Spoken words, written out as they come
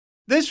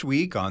This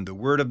week on The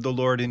Word of the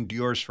Lord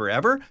Endures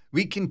Forever,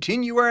 we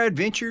continue our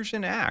adventures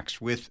in Acts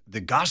with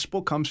The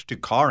Gospel Comes to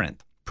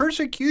Corinth,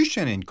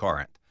 Persecution in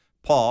Corinth,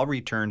 Paul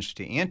returns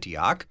to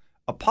Antioch,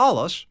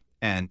 Apollos,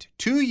 and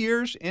 2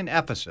 years in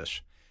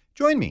Ephesus.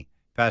 Join me,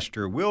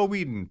 Pastor Will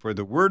Whedon, for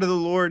The Word of the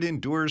Lord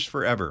Endures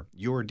Forever,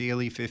 your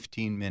daily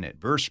 15-minute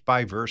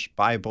verse-by-verse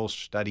Bible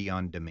study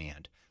on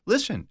demand.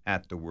 Listen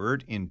at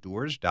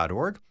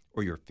thewordendures.org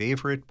or your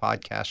favorite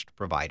podcast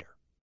provider.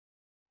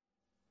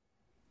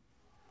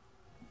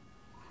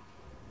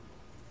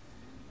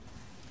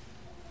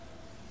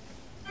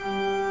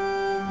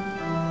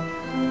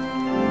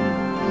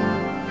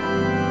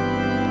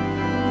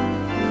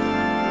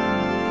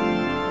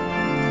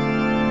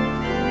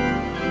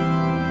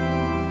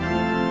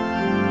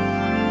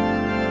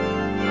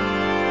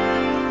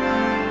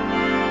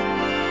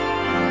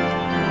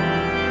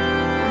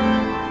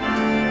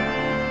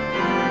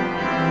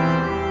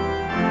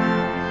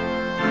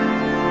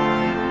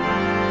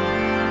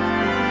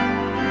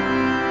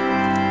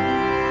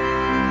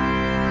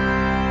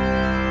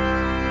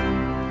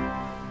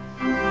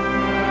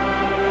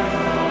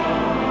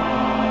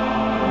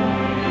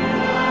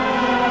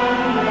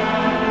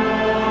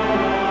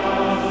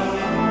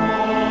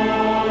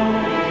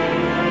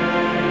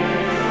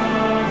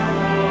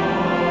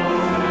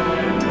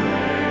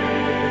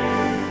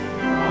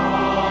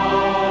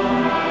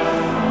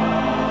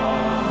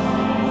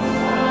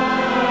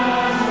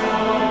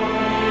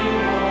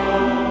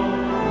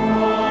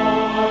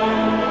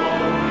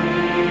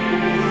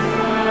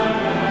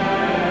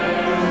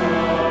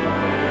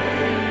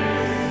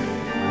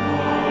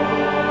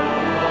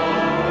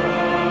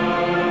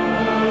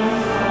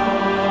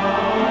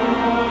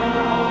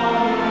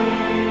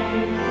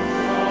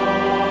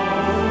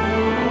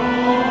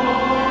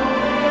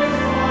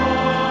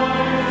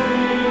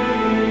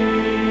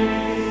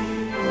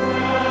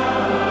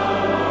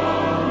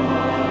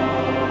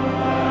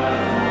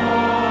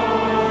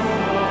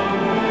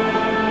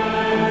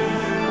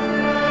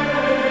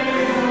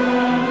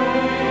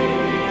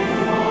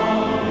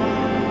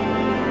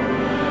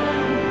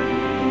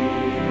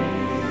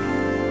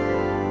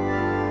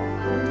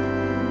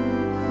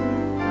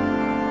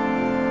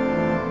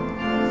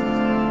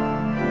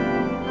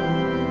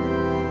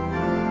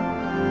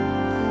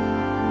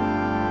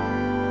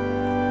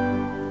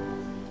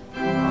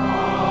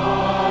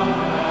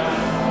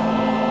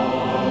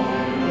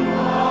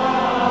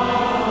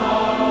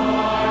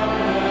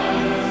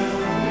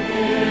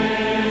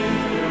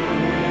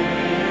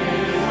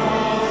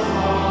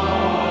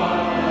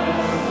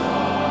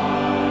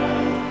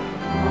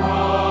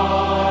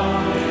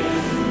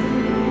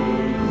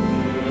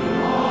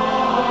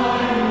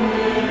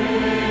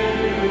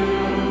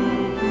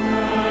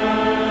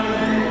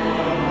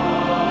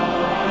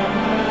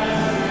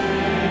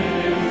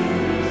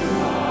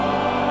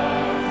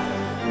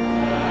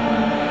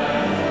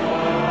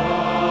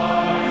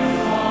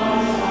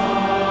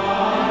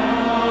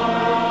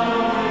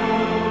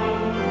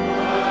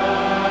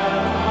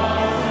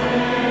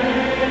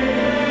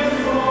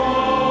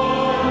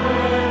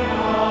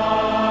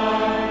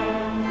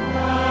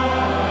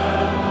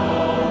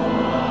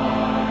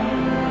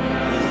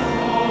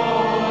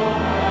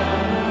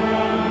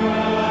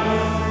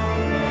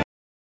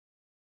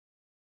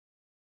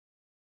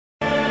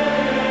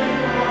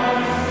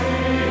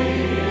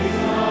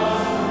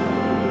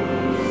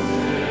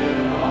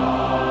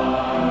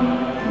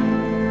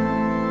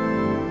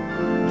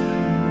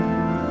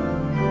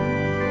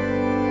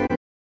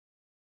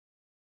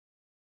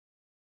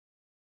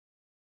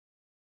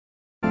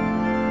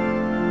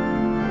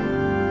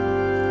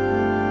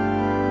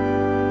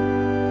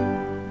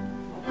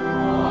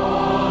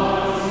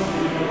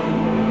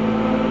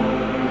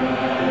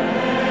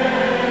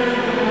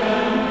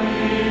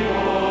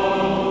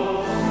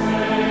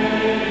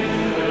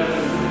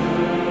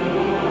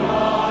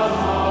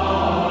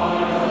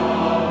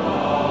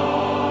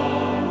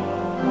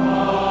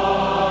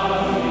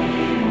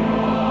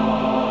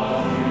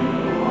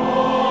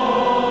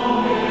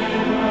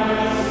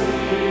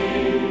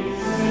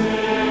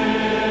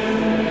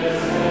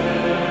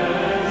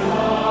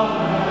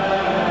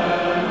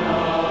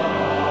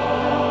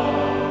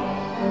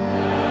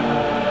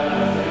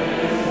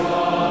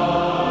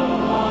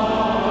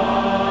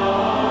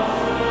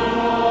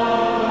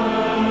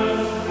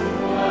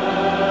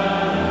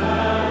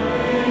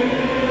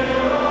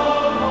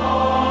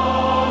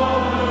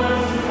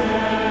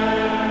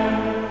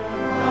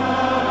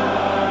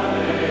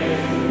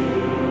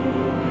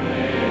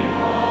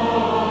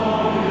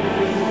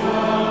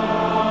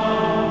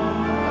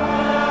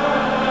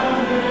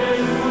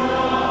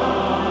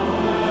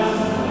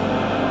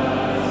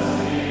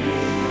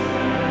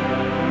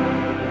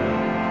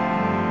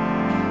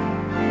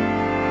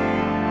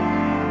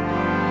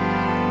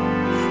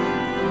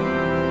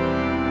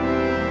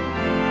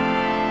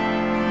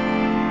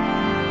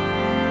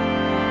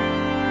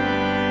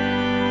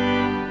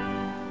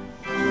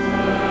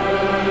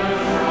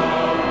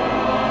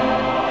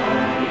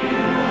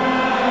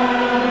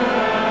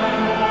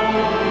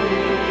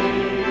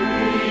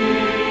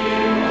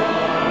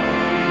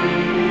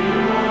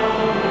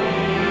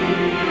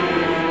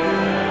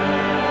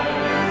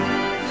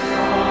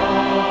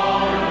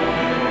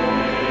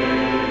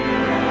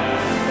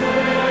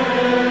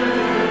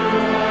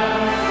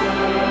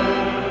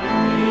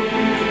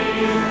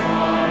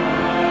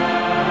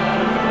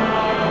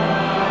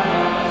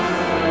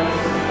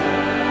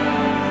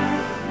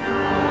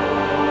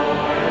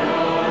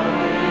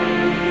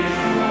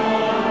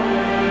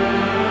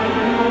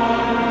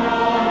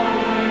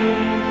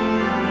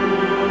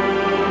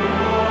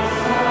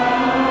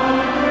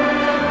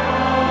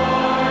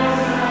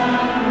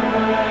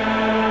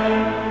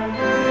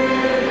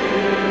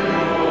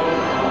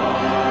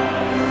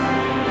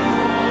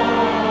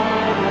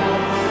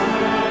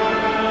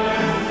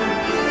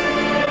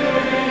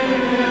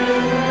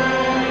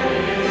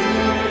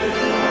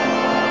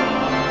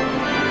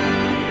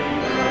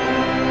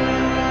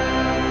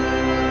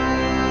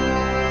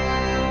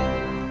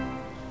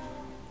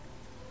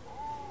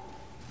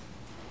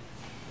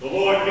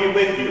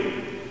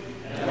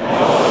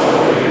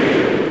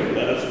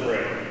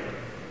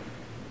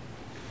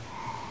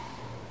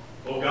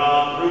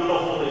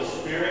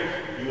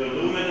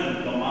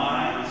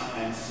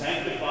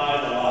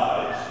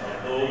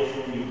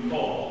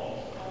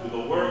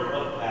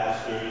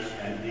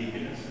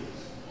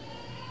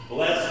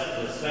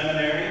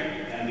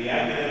 seminary and the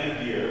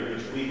academic year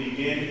which we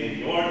begin in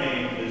your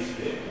name this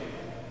day.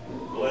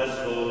 Bless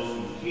those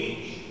who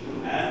teach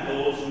and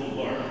those who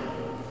learn,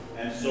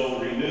 and so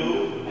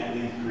renew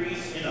and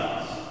increase in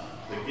us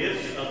the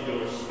gifts of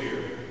your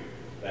Spirit,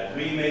 that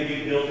we may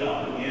be built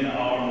up in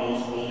our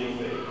most holy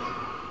faith,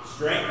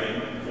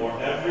 strengthened for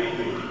every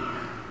duty,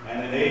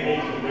 and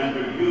enabled to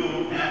render you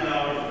and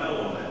our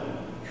fellow men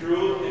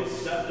true,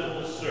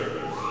 acceptable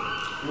service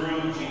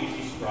through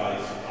Jesus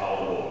Christ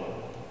our Lord.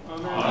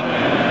 Amen.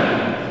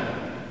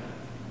 Amen.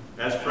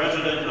 As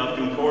president of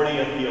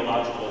Concordia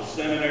Theological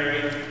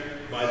Seminary,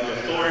 by the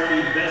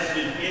authority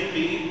vested in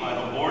me by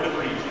the Board of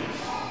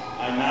Regents,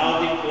 I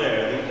now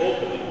declare the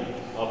opening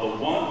of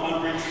the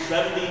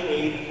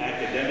 178th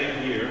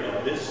academic year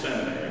of this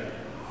seminary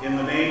in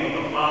the name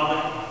of the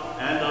Father,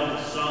 and of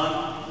the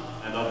Son,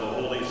 and of the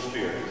Holy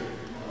Spirit.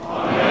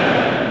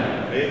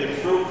 Amen. May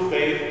the true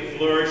faith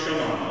flourish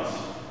among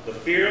us, the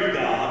fear of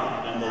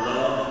God and the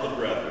love of the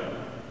brethren.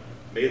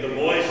 May the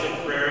voice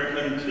of prayer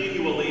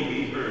continually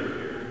be heard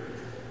here,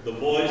 the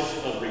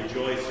voice of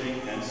rejoicing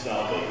and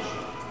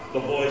salvation, the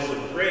voice of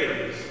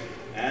praise,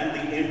 and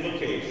the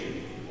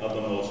invocation of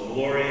the most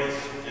glorious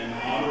and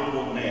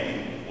honorable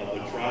name of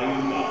the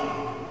triune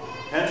God,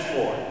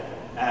 henceforth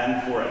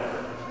and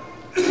forever.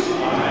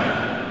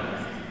 Amen.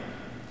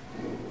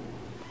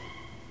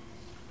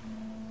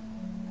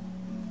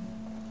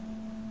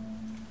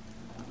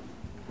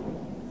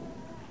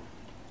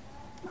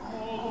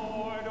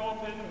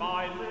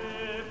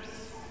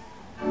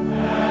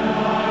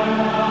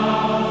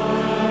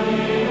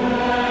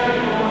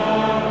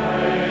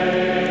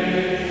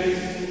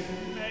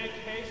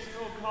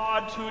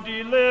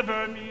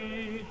 Deliver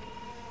me.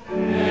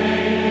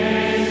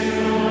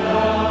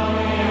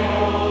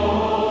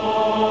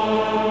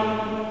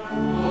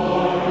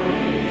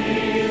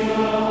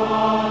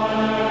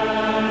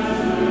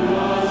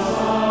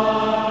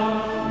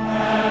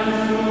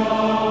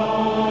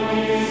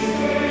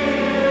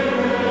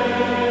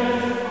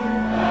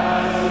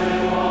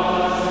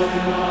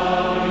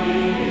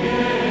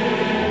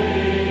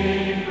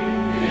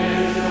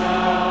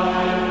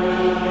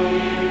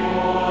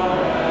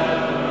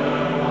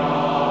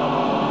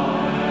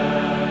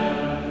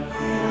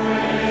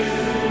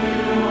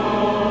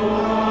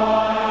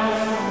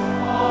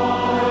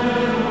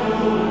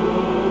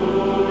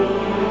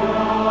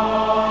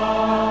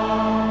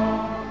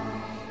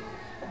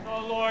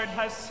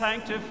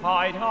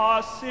 Sanctified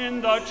us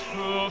in the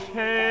true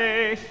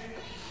faith.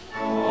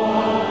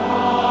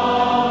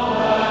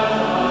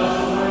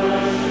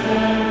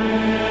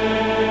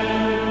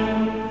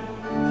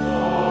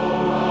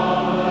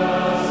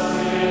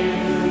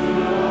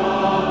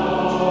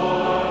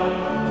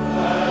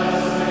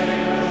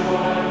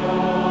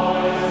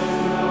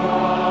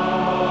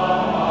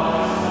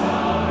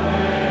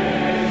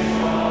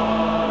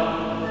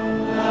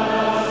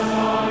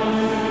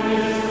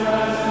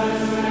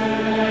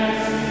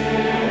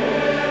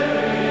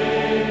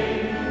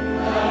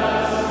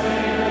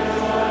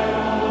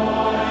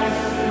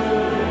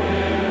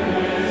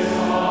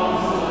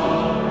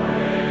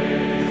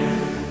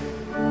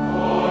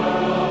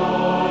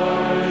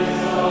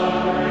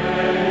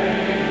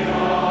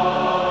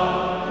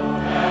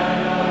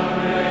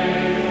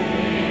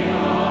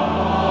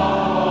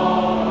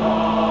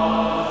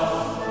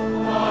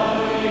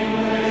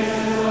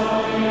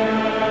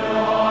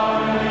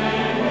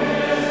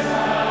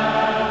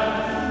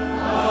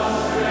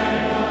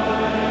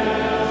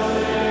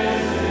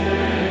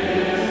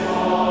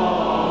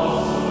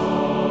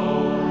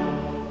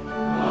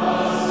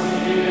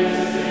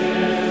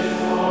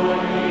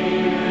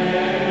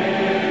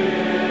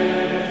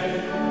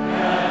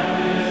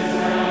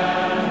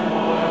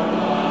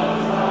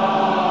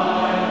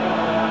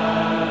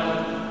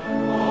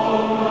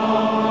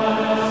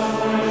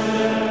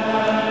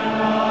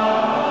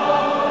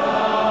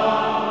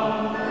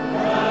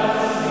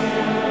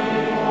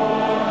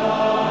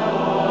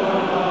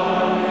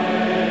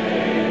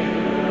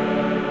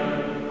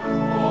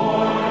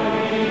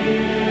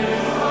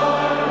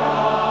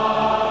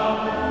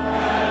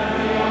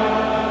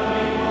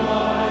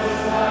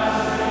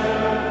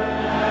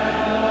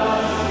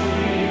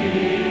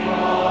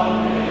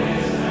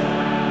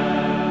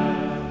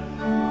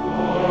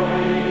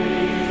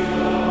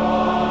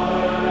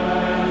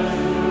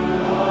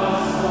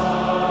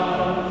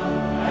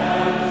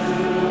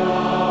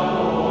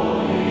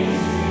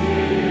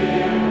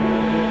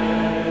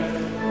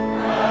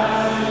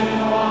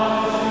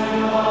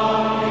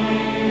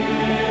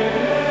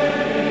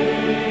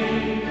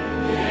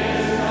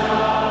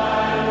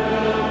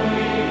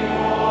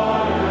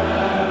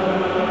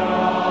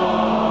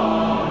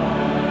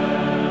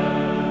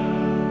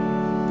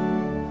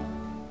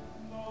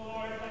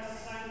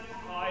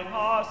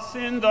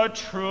 In the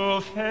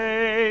true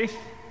faith.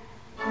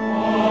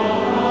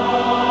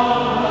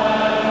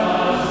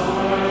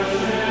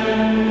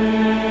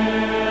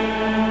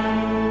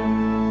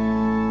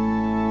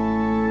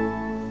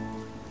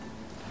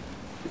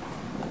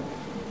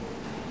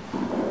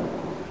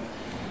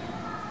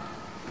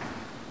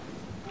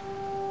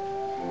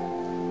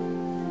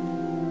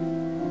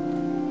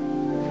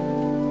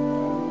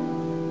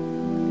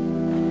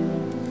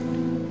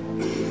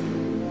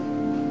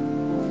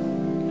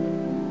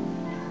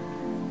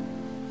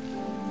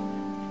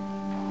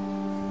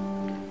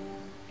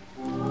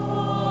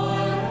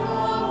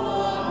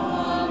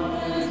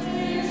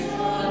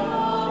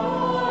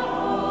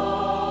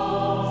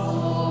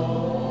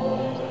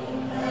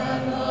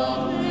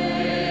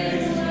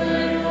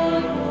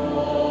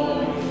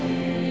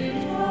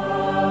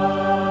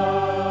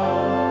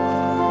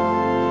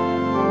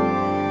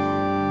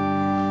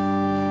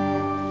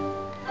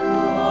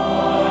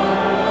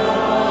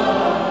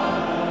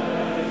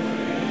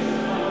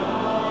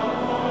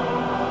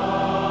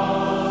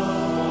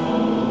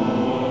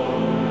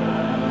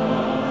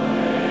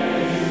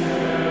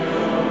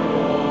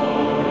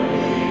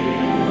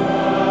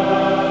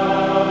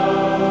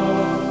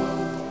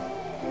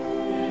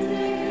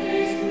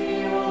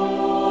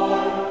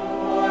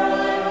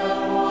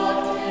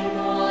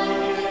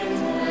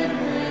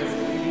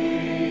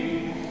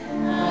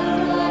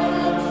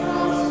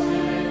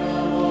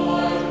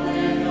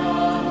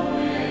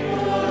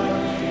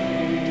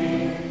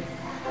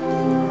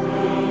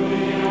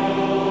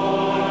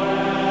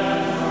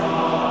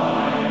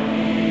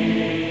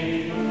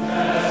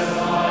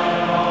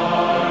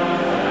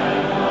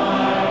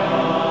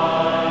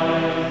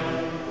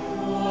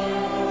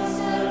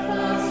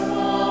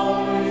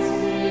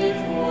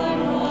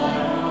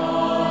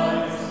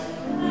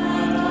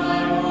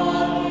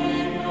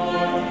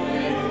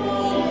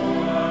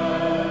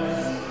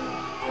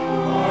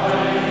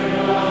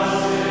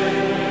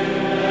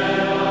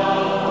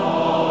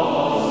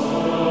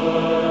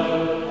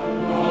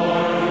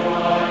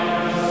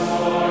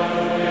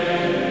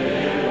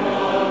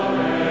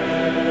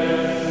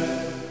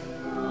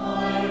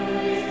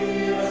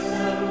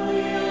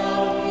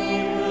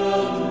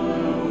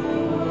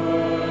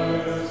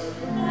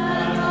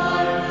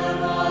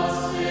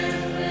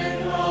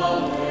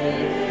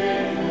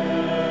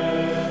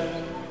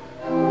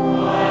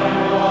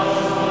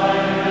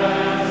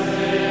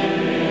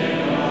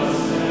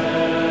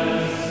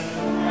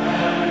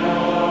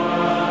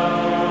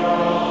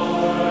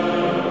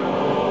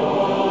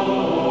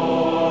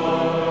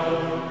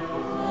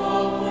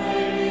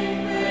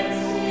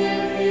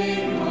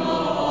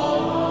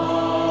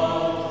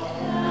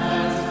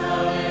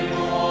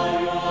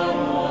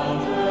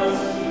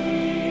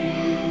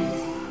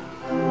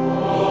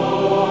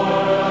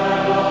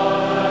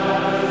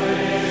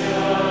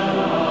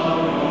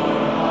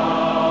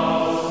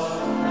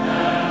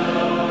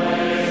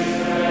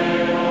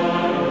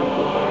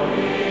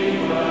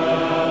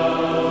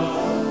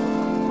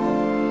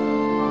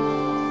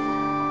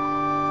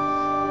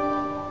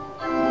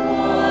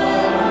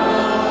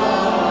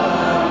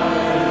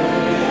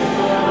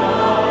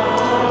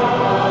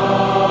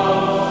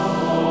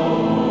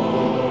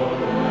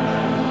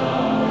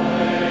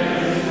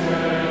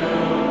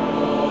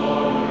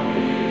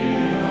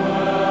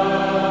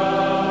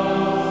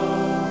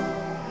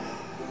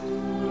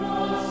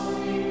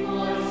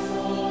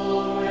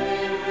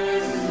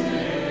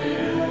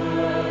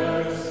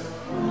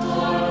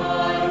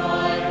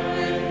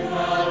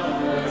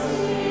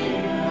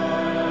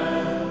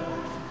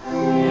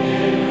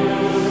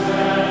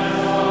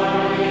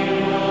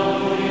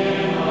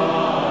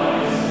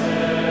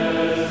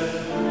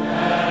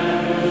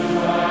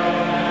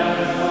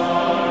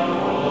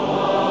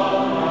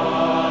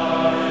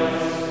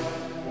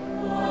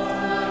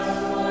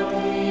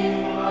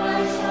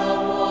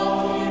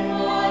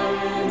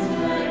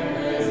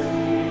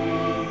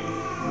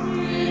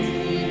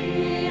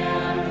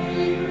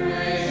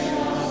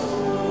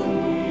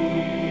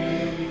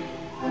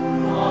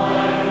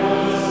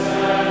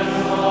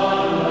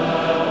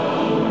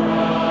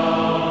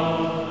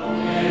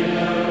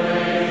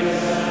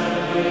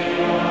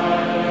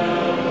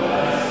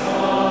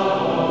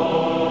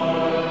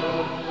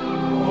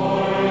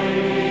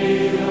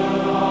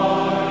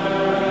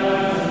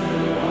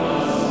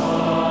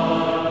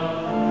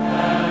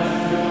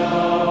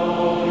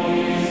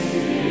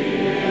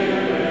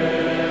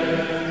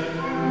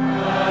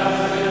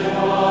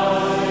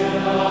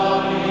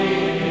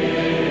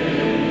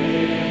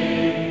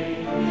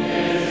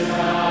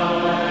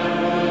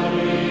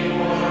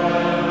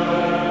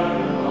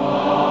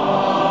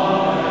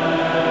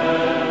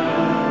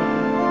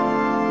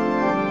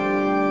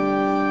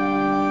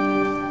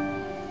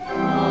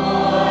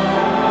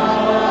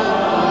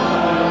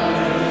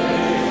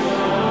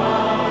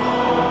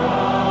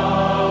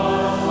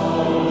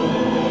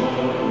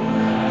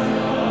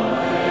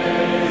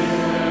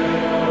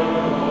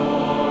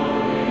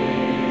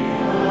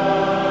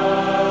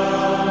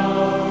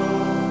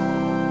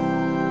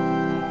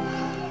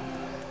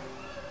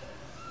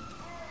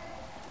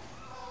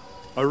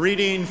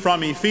 reading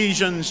from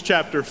Ephesians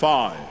chapter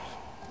 5.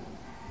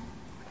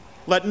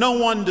 Let no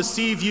one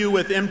deceive you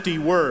with empty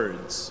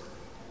words,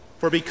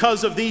 for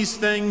because of these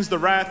things the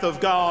wrath of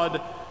God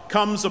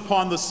comes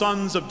upon the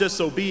sons of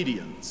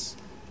disobedience.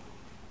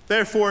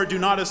 Therefore do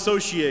not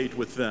associate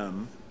with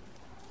them,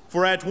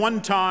 for at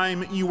one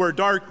time you were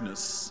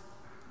darkness,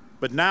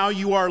 but now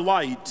you are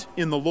light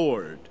in the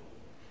Lord.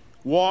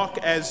 Walk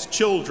as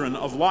children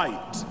of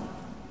light,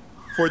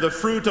 for the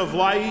fruit of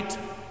light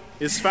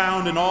is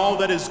found in all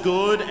that is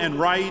good and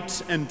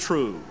right and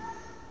true.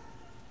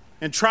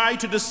 And try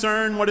to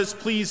discern what is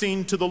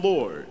pleasing to the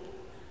Lord.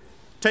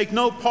 Take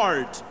no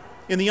part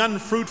in the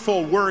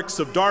unfruitful works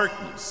of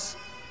darkness,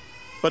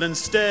 but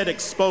instead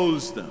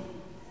expose them.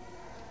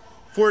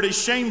 For it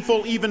is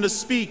shameful even to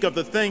speak of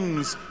the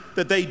things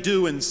that they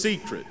do in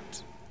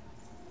secret.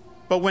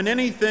 But when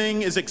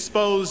anything is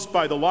exposed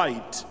by the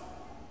light,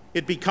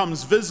 it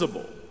becomes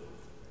visible.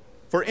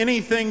 For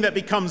anything that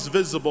becomes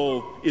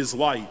visible is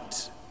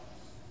light.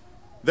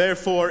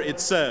 Therefore it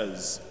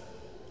says,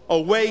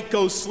 "Awake,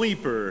 O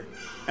sleeper,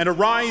 and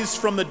arise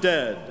from the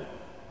dead,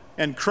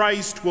 and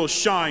Christ will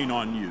shine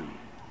on you."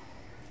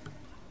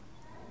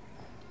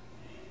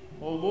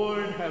 O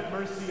Lord, have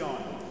mercy on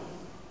us.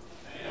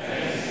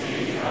 Thanks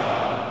be to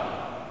God.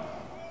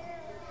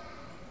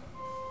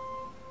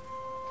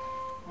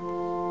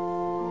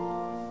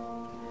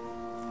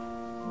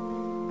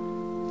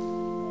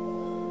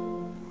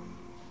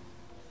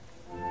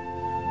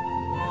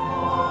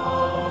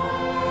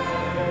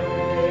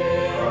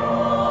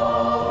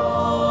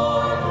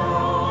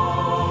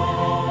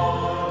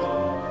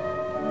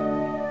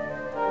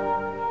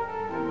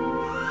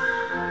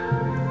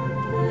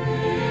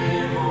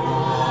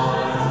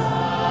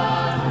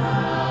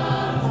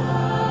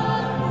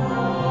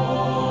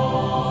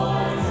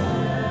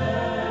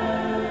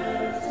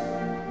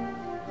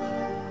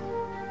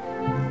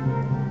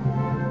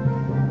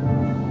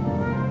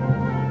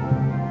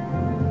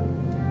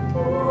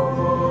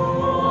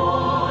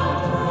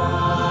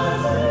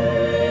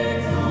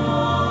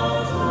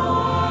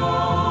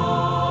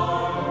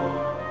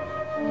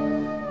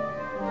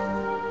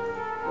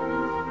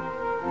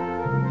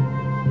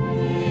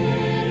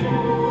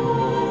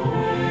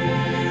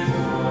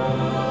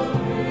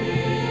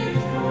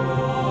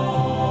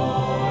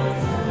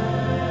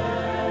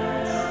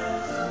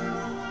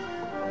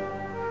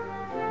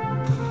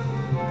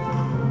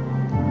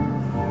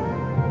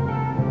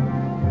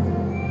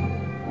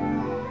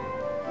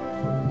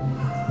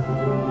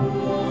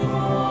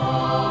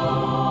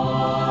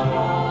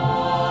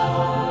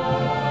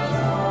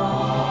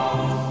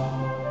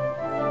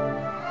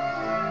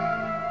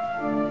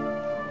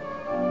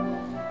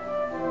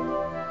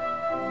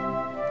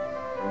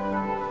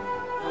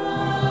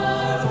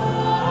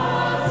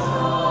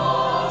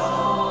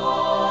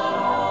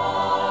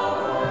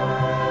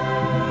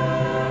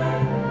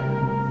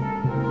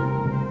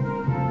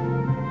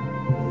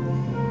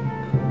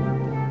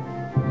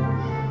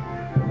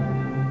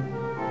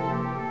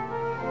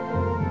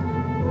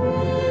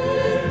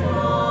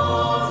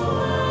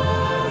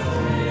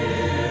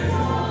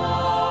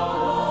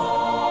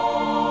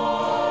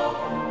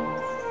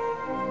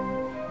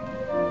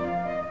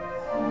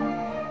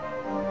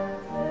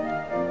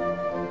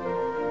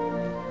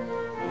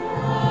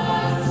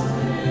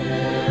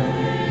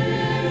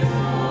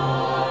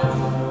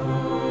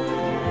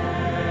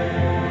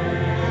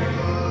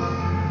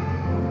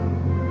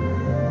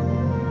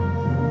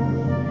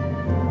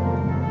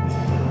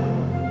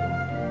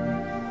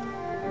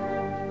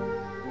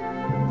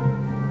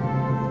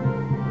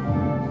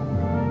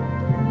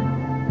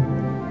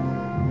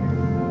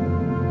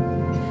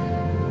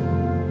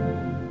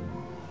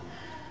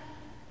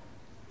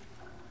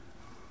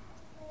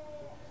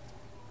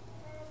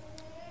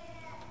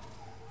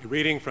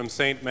 Reading from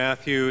St.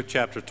 Matthew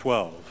chapter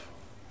 12.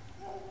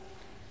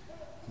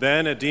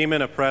 Then a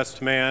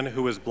demon-oppressed man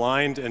who was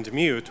blind and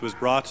mute was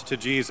brought to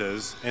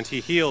Jesus, and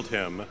he healed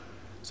him,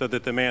 so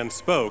that the man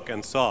spoke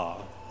and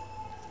saw.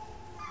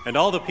 And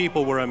all the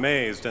people were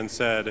amazed and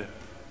said,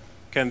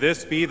 "Can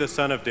this be the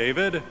son of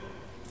David?"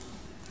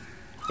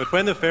 But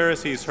when the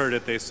Pharisees heard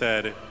it, they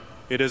said,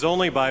 "It is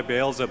only by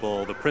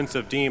Beelzebul, the prince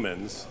of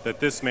demons,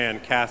 that this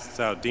man casts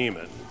out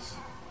demons."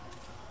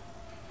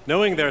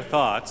 Knowing their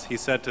thoughts, he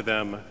said to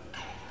them,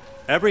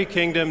 "Every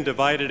kingdom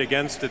divided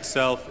against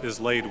itself is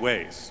laid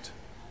waste,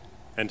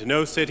 and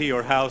no city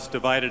or house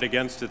divided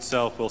against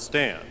itself will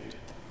stand.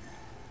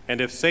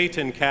 And if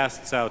Satan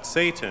casts out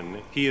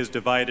Satan, he is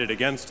divided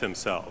against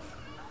himself.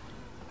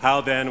 How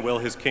then will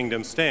his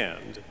kingdom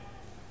stand?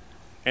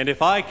 And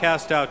if I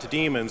cast out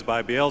demons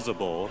by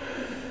Beelzebul,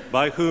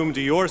 by whom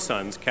do your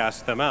sons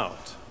cast them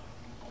out?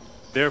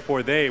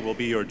 Therefore they will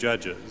be your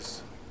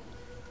judges.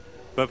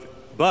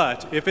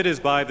 But if it is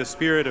by the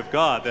Spirit of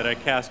God that I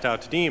cast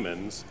out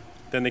demons,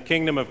 then the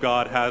kingdom of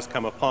God has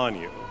come upon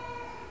you.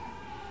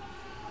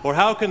 Or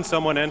how can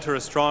someone enter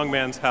a strong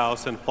man's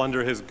house and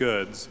plunder his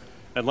goods,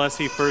 unless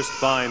he first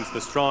binds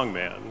the strong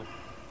man?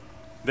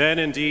 Then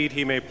indeed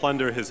he may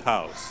plunder his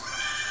house.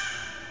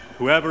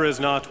 Whoever is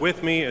not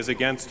with me is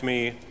against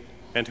me,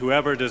 and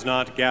whoever does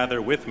not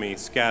gather with me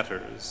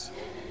scatters.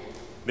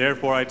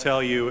 Therefore I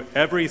tell you,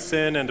 every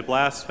sin and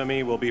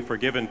blasphemy will be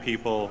forgiven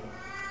people,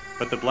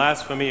 but the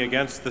blasphemy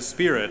against the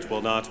Spirit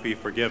will not be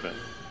forgiven.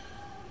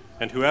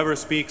 And whoever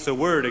speaks a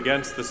word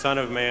against the Son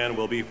of Man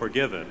will be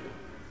forgiven,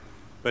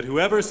 but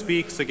whoever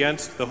speaks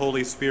against the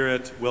Holy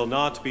Spirit will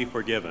not be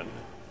forgiven,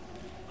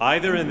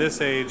 either in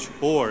this age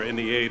or in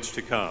the age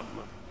to come.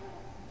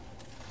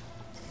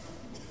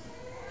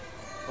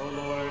 O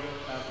Lord,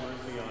 have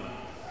mercy on us.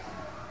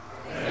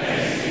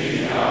 Thanks be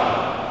to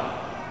God.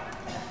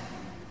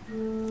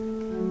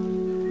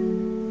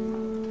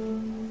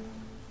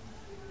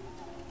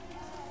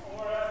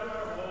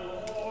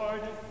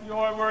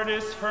 Your word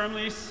is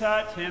firmly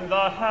set in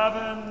the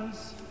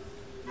heavens.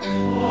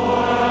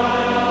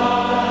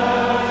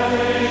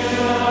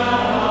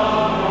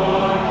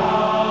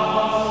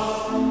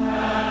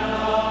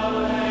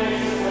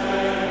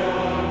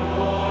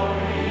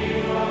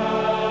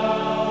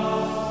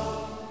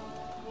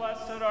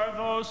 Blessed are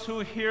those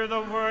who hear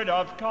the word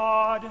of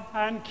God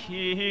and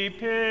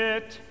keep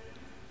it.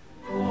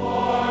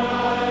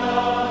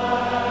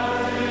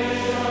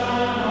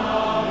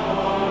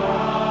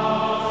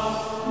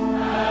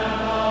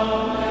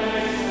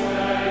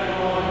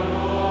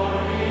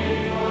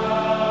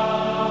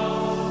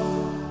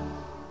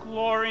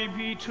 Glory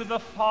be to the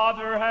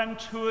Father, and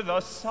to the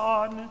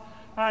Son,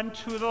 and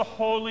to the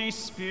Holy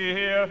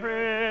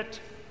Spirit.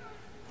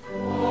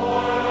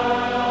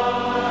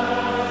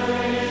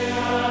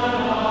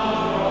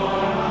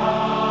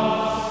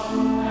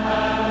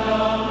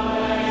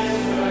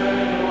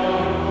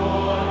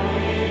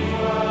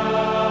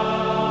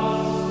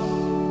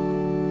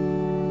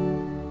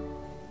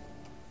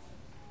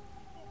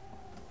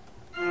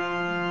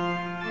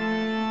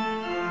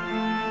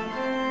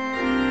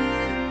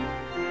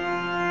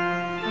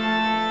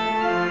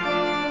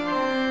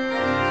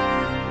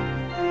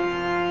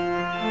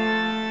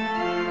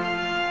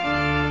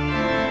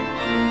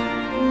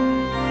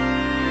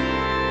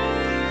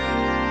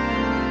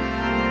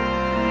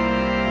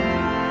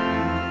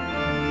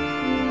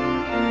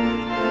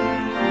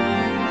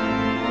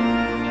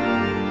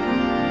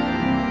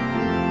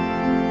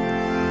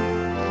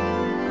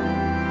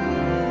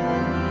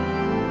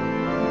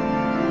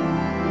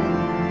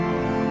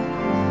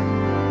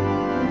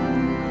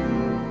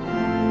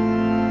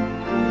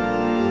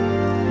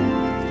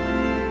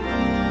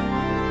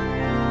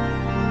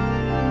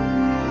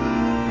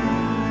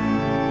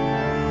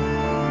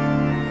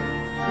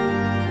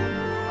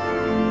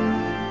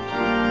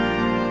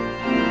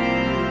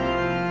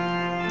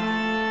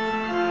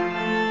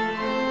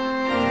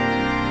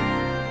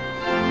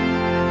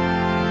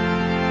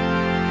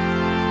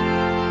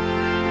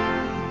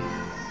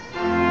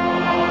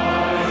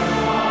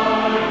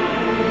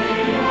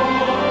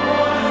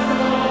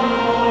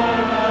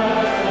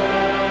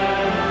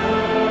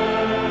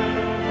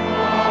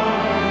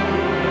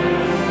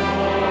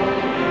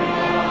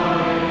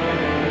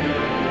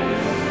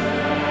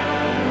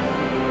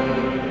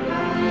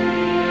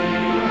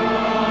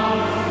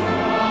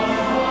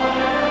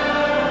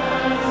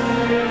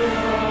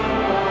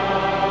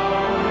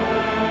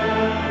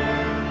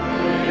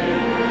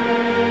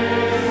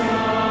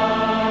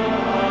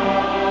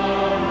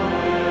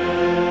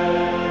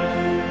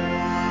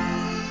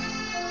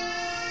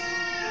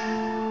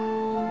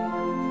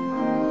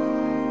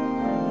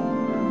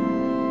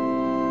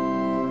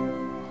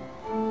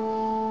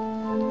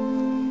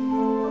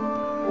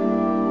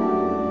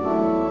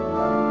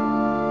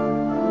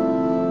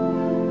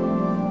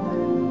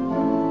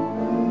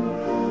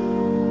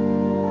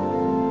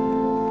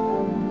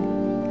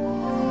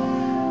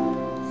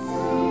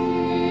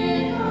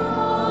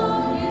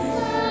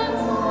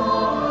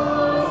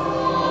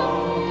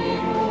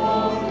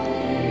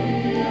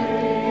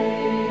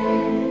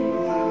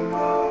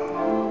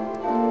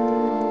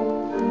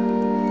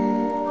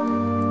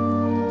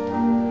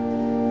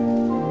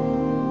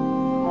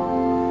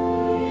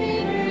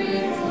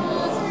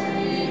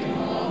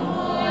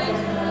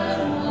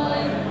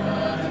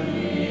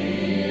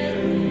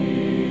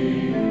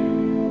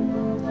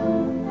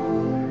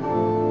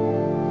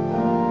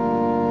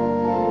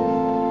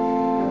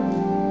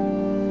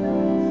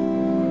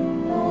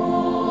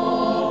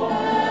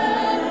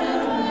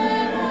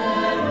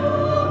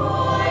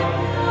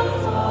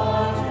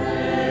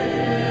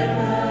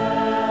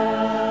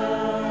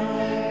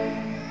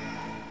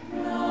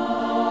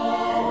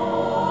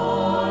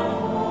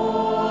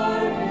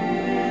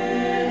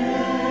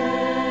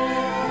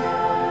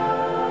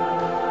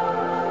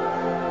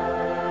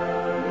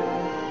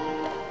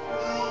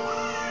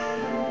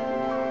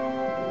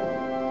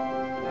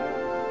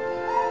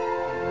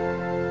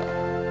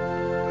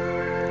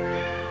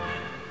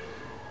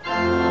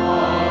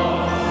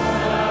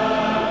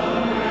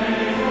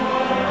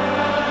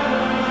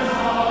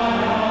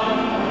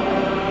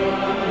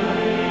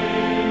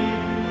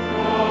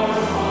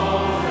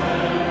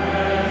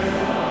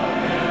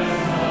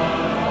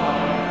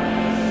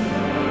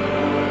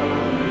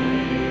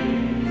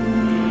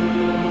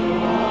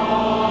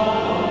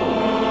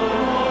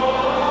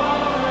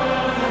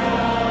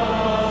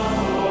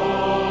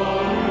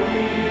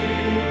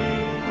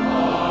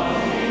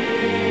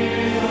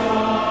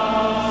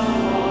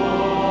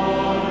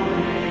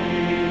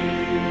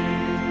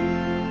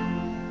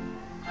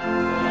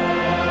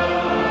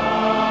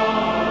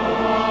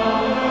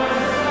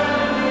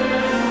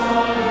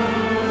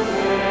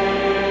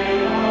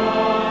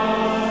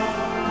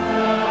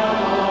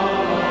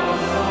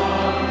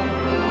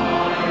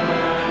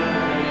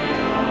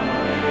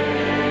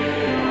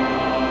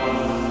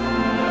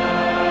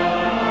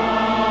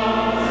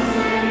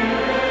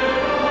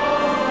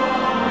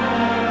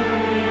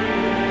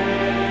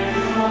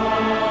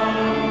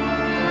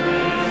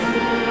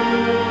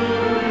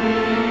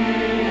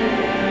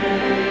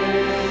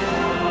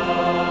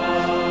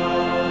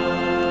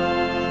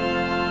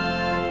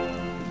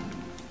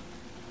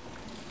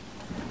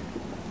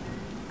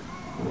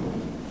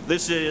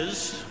 This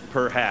is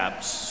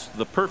perhaps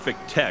the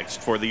perfect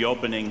text for the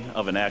opening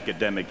of an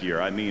academic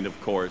year. I mean,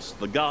 of course,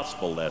 the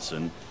gospel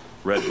lesson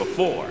read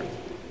before,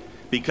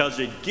 because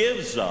it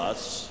gives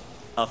us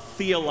a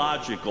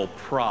theological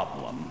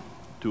problem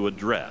to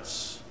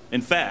address.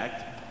 In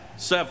fact,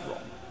 several,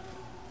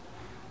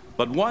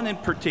 but one in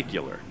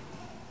particular.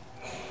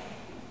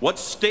 What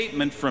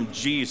statement from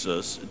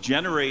Jesus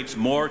generates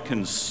more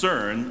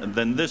concern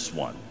than this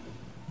one?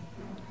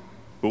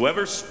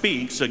 Whoever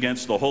speaks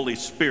against the Holy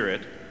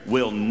Spirit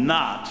will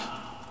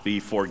not be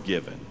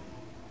forgiven.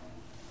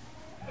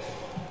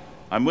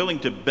 I'm willing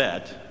to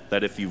bet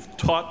that if you've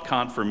taught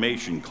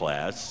confirmation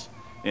class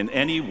in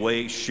any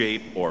way,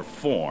 shape, or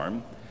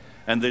form,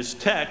 and this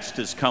text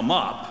has come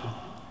up,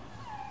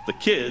 the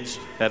kids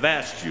have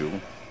asked you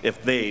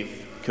if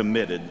they've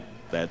committed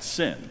that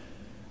sin.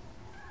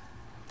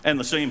 And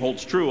the same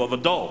holds true of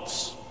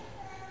adults.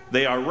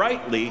 They are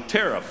rightly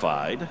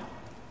terrified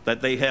that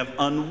they have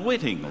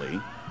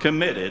unwittingly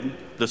committed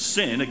the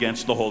sin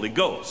against the Holy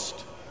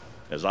Ghost,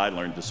 as I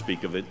learned to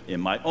speak of it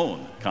in my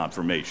own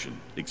confirmation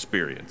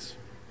experience.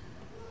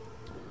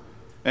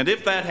 And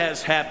if that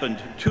has happened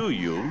to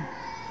you,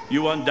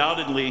 you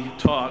undoubtedly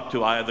talk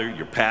to either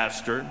your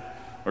pastor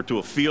or to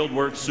a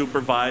fieldwork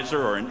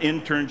supervisor or an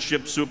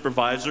internship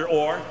supervisor,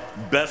 or,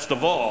 best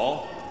of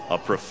all, a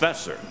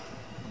professor.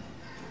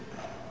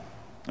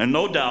 And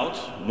no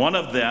doubt, one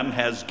of them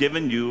has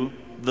given you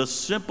the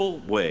simple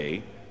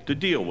way to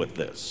deal with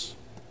this.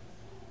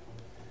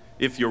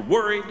 If you're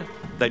worried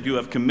that you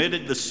have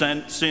committed the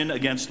sin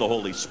against the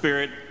Holy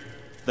Spirit,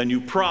 then you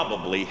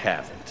probably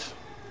haven't.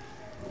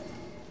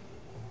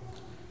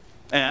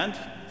 And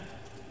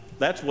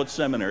that's what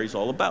seminary is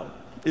all about,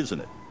 isn't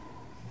it?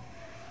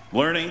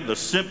 Learning the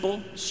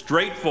simple,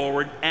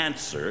 straightforward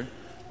answer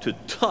to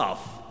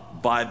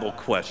tough Bible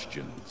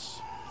questions.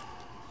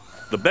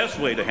 The best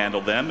way to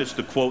handle them is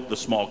to quote the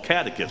Small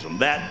Catechism.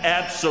 That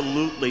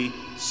absolutely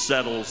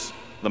settles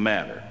the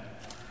matter.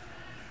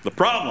 The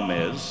problem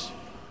is,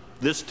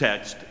 this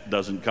text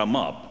doesn't come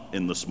up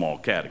in the Small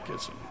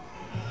Catechism.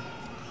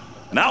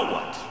 Now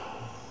what?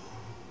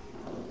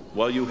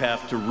 Well, you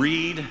have to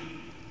read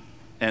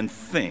and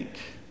think,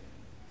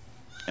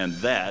 and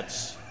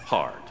that's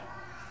hard.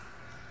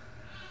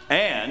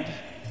 And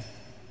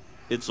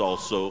it's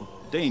also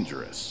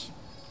dangerous,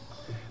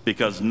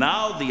 because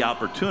now the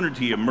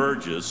opportunity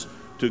emerges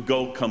to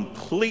go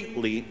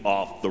completely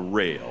off the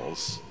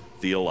rails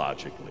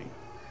theologically.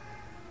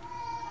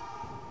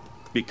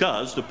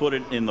 Because, to put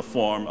it in the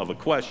form of a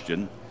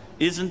question,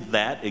 isn't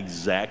that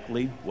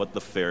exactly what the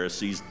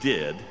Pharisees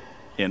did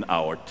in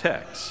our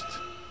text?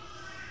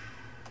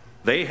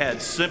 They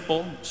had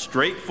simple,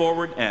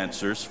 straightforward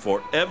answers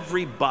for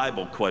every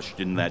Bible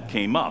question that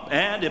came up.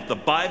 And if the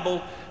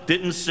Bible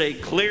didn't say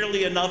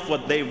clearly enough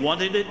what they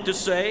wanted it to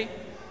say,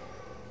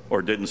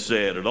 or didn't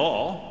say it at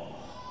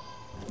all,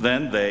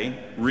 then they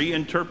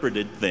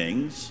reinterpreted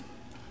things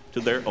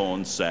to their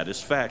own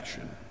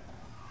satisfaction.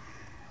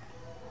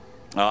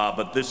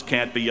 But this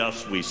can't be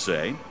us, we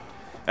say.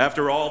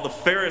 After all, the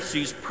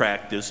Pharisees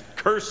practiced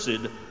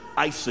cursed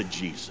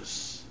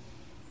eisegesis.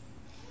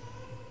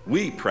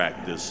 We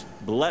practice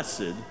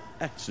blessed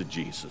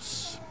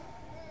exegesis.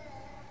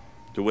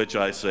 To which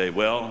I say,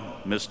 well,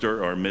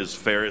 Mr. or Ms.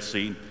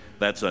 Pharisee,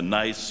 that's a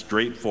nice,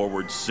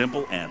 straightforward,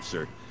 simple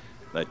answer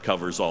that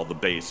covers all the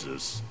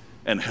bases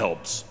and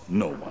helps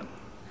no one.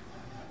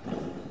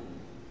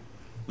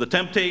 The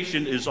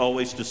temptation is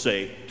always to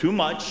say too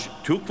much,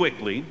 too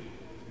quickly,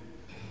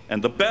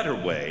 and the better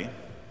way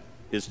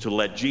is to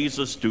let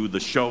Jesus do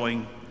the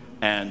showing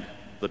and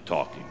the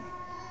talking.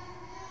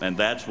 And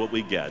that's what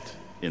we get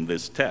in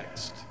this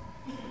text.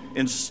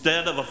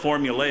 Instead of a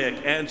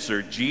formulaic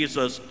answer,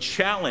 Jesus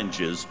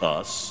challenges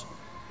us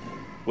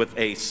with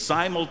a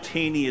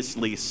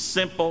simultaneously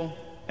simple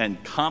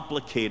and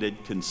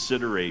complicated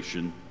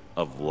consideration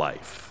of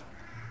life.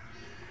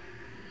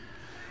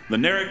 The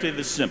narrative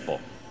is simple.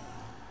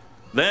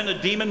 Then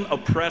a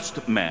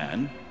demon-oppressed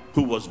man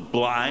who was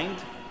blind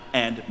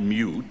and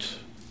mute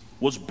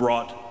was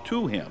brought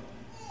to him.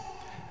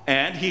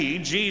 And he,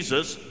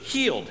 Jesus,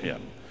 healed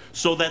him,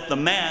 so that the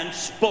man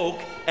spoke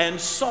and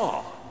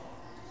saw.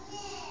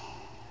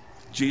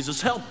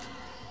 Jesus helped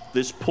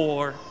this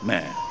poor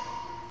man.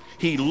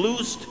 He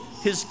loosed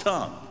his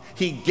tongue.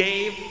 He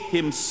gave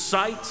him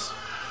sight.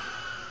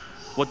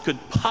 What could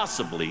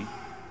possibly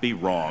be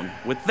wrong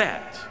with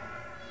that?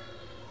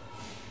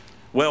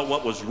 Well,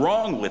 what was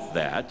wrong with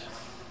that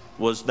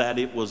was that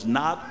it was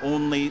not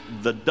only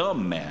the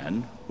dumb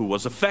man who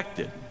was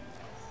affected.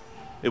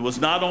 It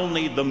was not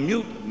only the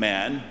mute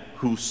man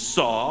who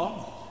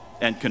saw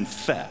and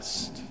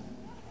confessed.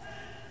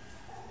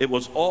 It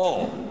was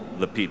all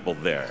the people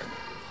there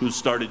who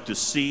started to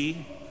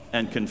see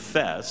and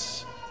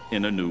confess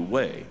in a new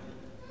way,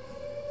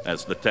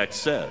 as the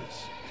text says.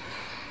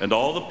 And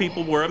all the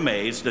people were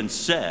amazed and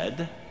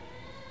said,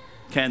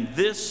 "Can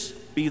this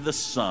be the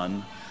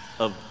son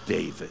of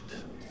David?"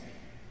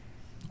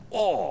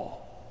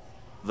 All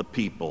the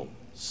people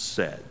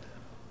said.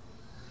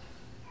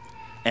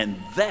 And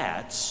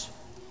that's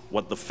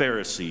what the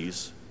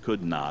Pharisees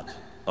could not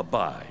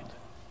abide.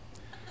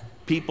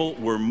 People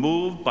were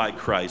moved by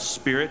Christ's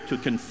Spirit to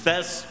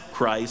confess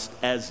Christ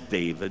as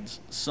David's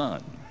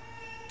son.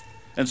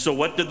 And so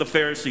what did the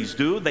Pharisees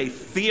do? They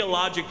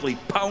theologically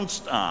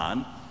pounced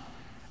on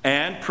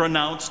and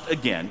pronounced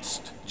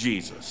against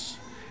Jesus.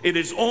 It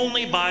is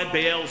only by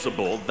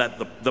Beelzebul,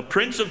 that the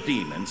prince of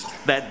demons,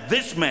 that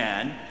this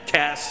man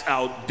casts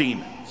out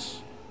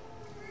demons.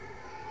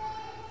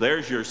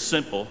 There's your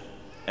simple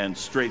and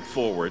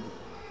straightforward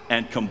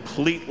and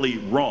completely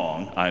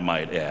wrong, I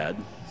might add,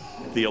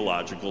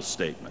 theological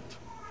statement.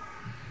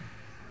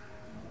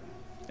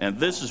 And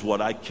this is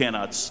what I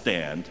cannot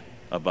stand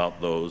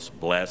about those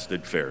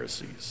blasted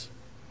Pharisees.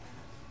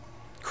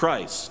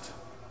 Christ,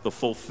 the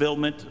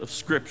fulfillment of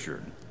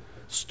Scripture,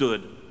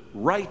 stood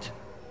right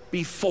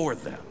before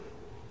them.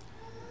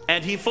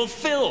 And he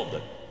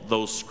fulfilled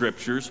those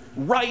Scriptures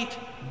right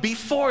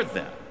before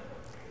them.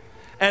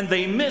 And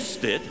they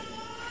missed it,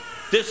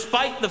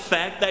 despite the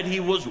fact that he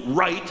was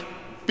right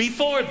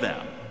before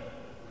them.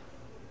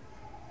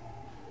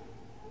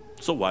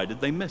 So why did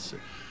they miss it?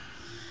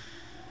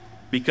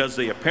 Because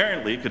they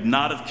apparently could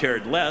not have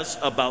cared less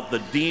about the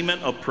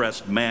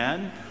demon-oppressed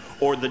man,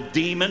 or the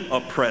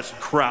demon-oppressed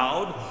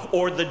crowd,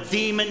 or the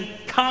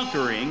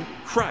demon-conquering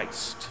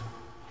Christ.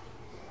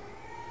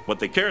 What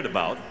they cared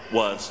about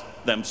was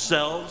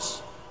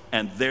themselves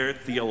and their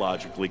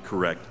theologically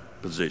correct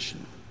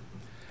position.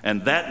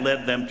 And that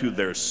led them to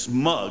their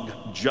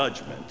smug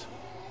judgment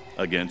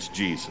against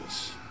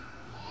Jesus.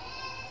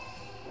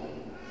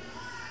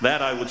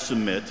 That, I would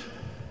submit,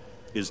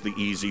 is the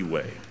easy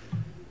way.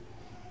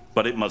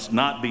 But it must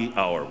not be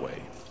our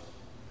way.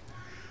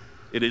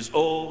 It is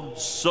oh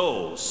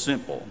so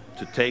simple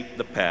to take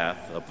the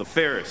path of the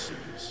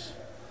Pharisees.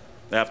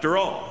 After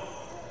all,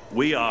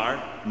 we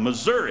are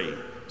Missouri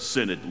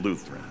Synod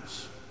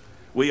Lutherans.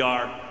 We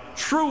are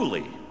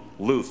truly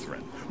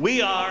Lutheran.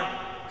 We are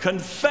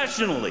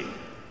confessionally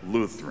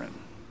Lutheran.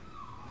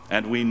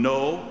 And we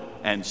know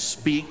and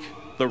speak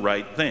the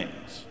right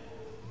things.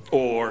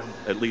 Or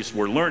at least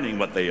we're learning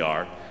what they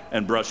are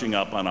and brushing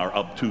up on our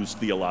obtuse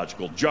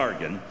theological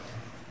jargon.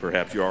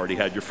 Perhaps you already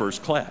had your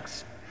first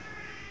class.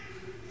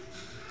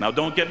 Now,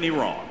 don't get me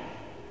wrong.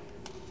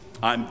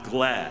 I'm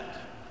glad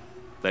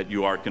that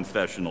you are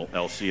confessional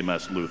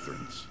LCMS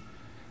Lutherans.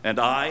 And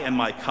I and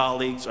my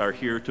colleagues are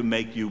here to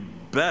make you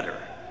better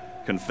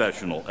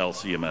confessional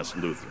LCMS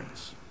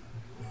Lutherans.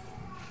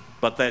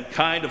 But that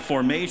kind of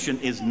formation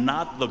is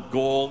not the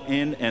goal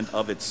in and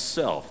of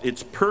itself.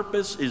 Its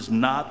purpose is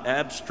not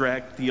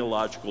abstract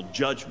theological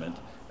judgment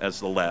as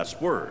the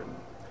last word.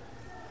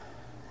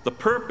 The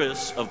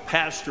purpose of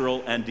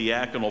pastoral and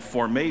diaconal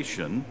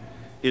formation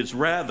is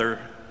rather,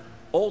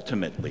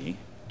 ultimately,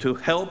 to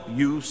help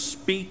you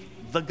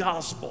speak the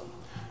gospel,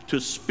 to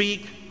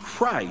speak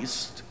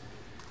Christ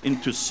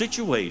into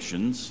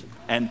situations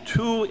and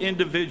to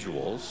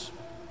individuals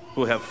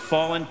who have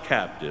fallen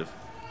captive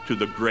to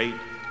the great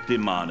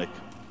demonic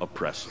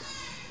oppressor.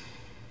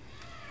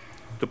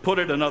 To put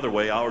it another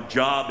way, our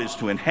job is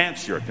to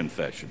enhance your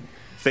confession,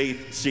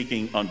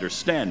 faith-seeking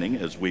understanding,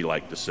 as we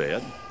like to say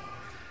it.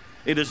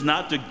 It is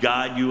not to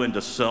guide you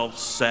into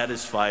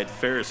self-satisfied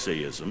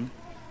Pharisaism.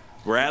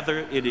 Rather,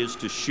 it is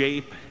to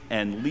shape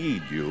and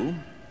lead you,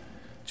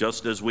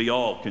 just as we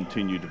all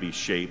continue to be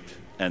shaped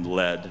and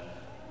led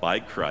by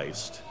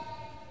Christ,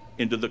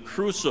 into the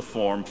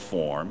cruciform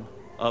form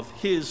of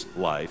his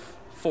life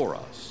for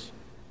us.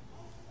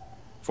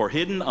 For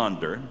hidden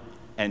under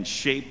and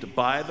shaped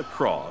by the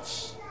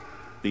cross,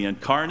 the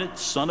incarnate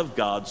Son of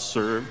God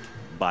served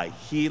by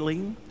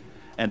healing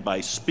and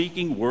by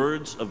speaking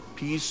words of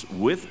peace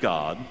with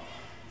God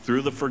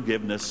through the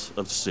forgiveness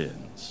of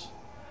sins.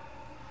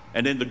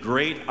 And in the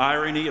great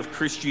irony of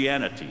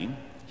Christianity,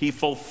 he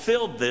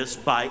fulfilled this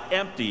by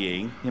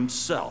emptying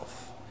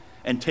himself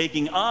and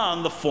taking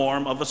on the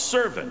form of a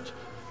servant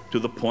to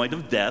the point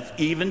of death,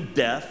 even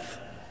death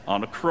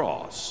on a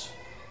cross.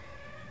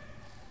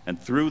 And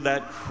through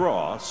that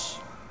cross,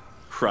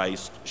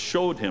 Christ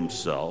showed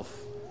himself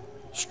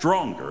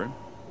stronger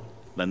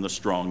than the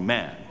strong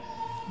man,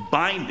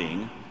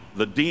 binding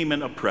the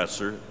demon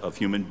oppressor of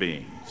human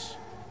beings.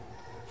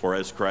 For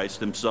as Christ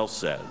himself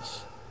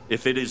says,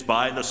 if it is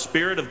by the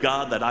Spirit of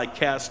God that I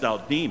cast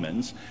out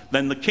demons,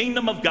 then the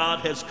kingdom of God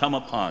has come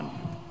upon you.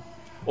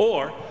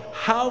 Or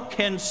how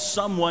can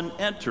someone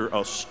enter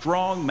a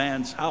strong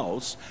man's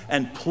house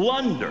and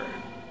plunder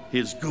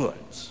his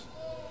goods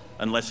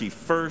unless he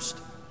first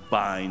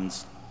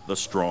binds the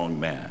strong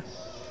man?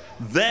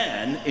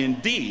 Then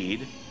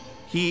indeed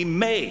he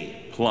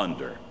may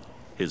plunder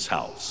his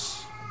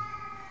house.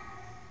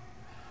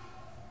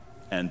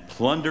 And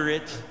plunder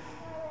it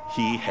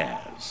he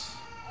has.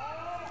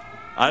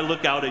 I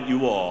look out at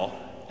you all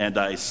and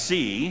I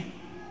see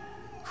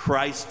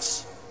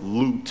Christ's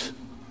loot.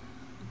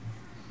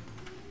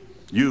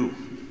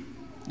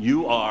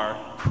 You are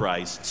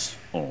Christ's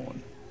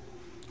own,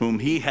 whom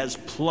he has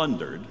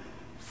plundered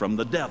from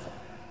the devil.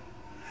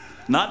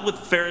 Not with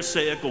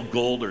pharisaical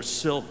gold or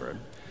silver,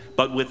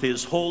 but with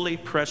his holy,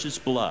 precious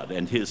blood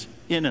and his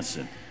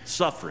innocent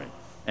suffering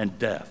and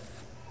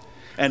death.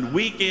 And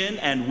week in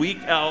and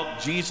week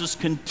out, Jesus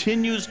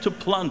continues to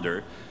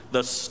plunder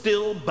the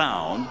still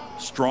bound,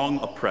 strong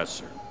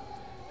oppressor,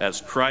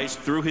 as Christ,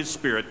 through his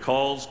Spirit,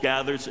 calls,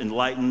 gathers,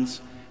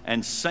 enlightens,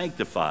 and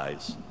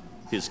sanctifies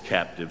his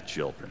captive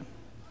children.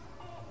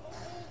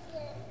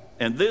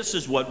 And this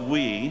is what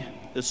we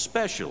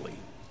especially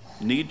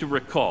need to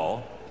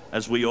recall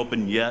as we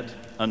open yet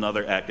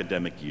another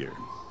academic year.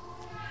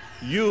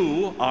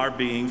 You are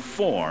being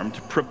formed,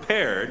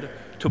 prepared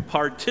to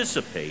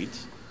participate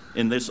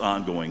in this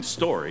ongoing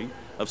story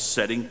of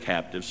setting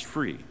captives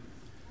free.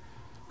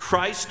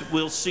 Christ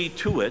will see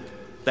to it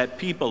that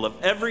people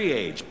of every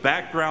age,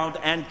 background,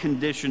 and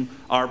condition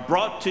are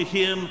brought to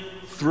him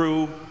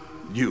through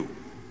you.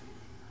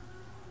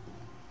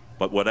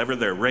 But whatever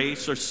their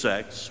race or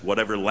sex,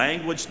 whatever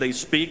language they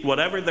speak,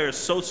 whatever their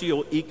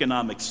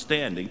socioeconomic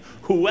standing,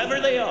 whoever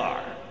they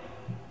are,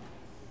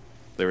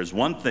 there is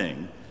one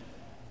thing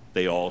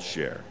they all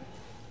share.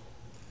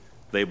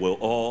 They will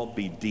all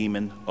be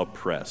demon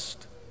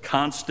oppressed,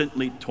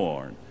 constantly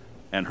torn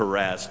and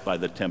harassed by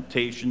the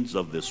temptations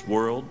of this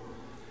world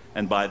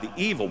and by the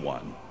evil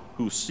one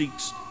who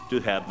seeks to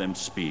have them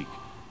speak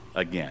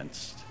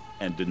against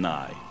and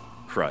deny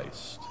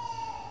Christ.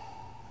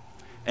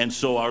 And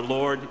so our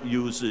Lord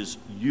uses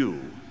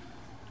you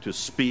to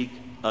speak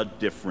a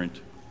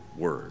different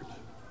word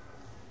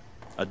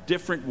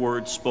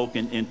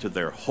spoken into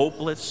their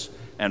hopeless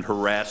and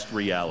harassed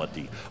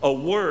reality, a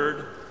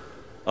word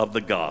of the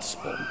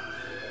gospel.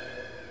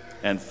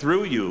 And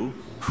through you,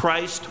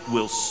 Christ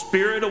will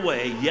spirit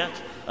away yet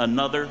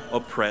another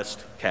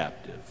oppressed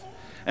captive.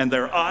 And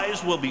their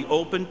eyes will be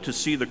opened to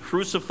see the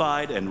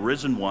crucified and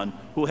risen one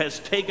who has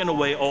taken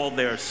away all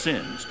their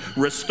sins,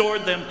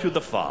 restored them to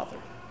the Father.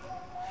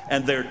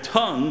 And their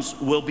tongues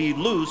will be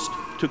loosed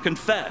to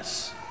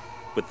confess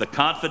with the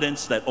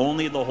confidence that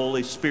only the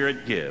Holy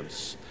Spirit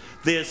gives.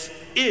 This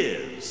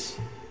is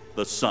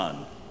the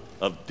Son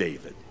of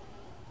David.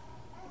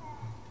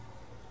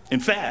 In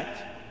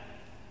fact,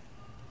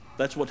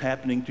 that's what's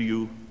happening to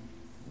you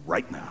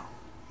right now.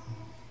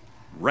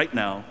 Right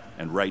now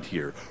and right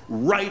here,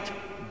 right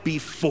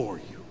before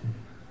you.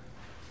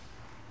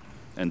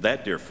 And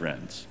that, dear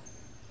friends,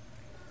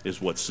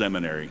 is what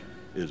seminary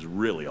is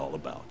really all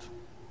about.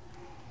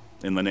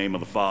 In the name of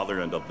the Father,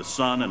 and of the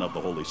Son, and of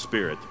the Holy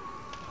Spirit.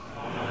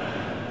 Amen.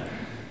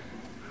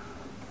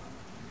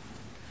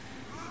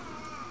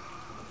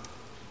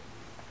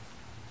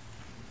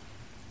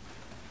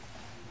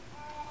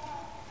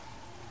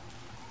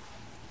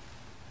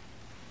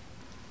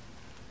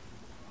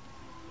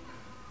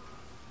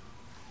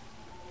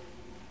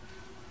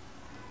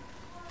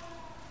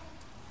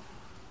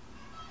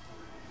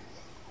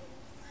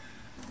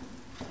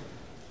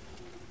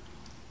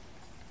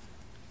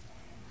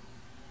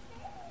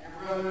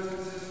 Brothers and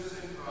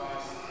sisters in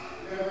Christ,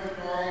 Reverend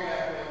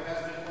Kramer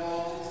has been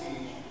called to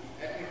teach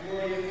at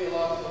Concordia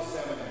Theological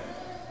Seminary.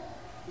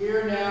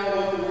 Hear now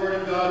what the Word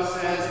of God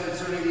says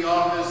concerning the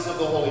office of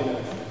the Holy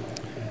Ministry.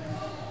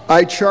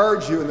 I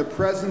charge you in the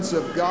presence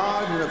of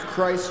God and of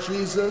Christ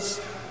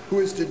Jesus, who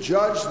is to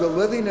judge the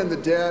living and the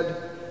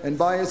dead, and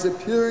by his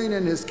appearing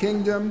in his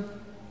kingdom,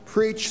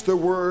 preach the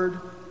word,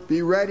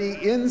 be ready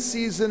in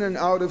season and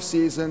out of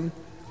season,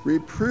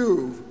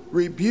 reprove,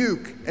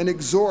 rebuke, and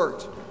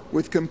exhort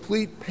with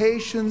complete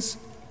patience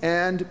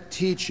and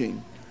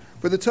teaching.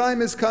 For the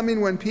time is coming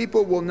when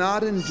people will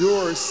not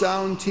endure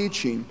sound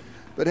teaching,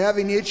 but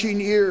having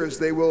itching ears,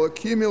 they will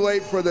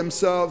accumulate for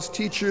themselves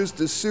teachers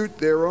to suit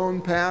their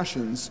own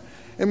passions,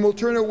 and will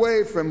turn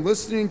away from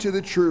listening to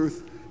the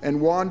truth and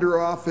wander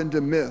off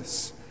into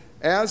myths.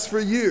 As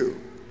for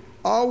you,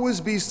 always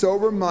be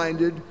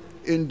sober-minded,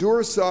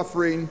 endure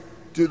suffering,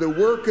 do the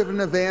work of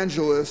an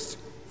evangelist,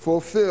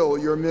 fulfill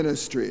your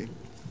ministry.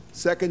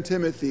 2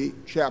 Timothy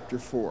chapter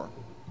 4.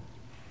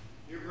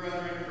 Dear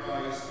brethren in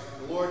Christ,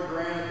 the Lord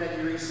grant that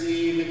you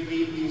receive and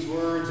keep these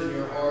words in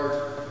your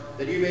heart,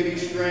 that you may be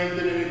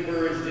strengthened and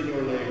encouraged in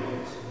your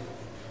labors.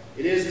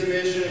 It is the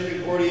mission of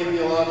Concordia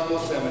Theological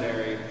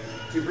Seminary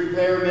to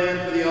prepare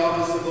men for the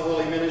office of the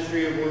holy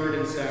ministry of word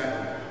and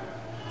sacrament.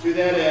 To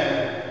that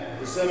end,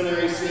 the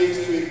seminary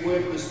seeks to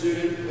equip the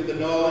student with the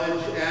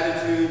knowledge,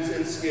 attitudes,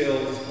 and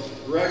skills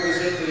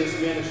requisite for this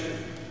ministry,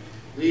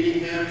 leading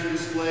him to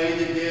display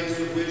the gifts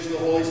with which the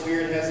Holy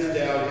Spirit has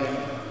endowed him,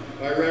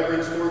 by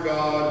reverence for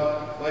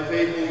God, by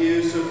faithful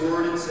use of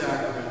word and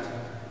sacrament,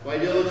 by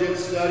diligent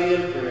study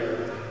and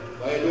prayer,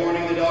 by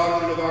adorning the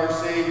doctrine of our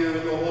Savior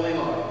with the holy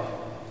life,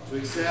 to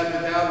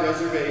accept without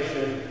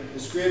reservation the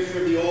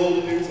Scripture of the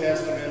Old and New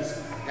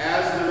Testaments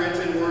as the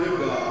written Word of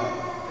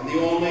God, and the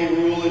only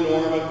rule and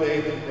norm of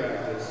faith and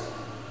practice,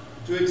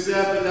 to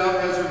accept without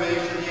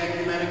reservation the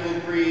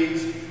ecumenical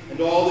creeds and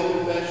all the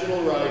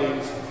confessional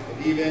writings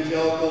the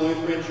Evangelical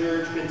Lutheran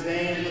Church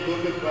contained in the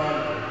Book of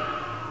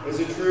Kramer as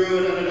a true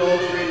and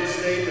unadulterated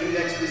statement and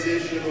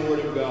exposition of the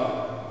Word of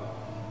God,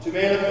 to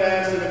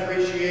manifest an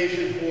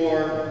appreciation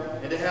for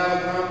and to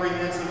have a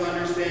comprehensive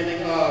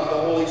understanding of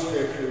the Holy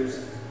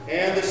Scriptures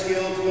and the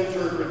skill to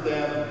interpret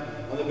them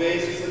on the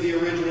basis of the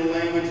original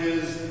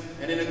languages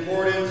and in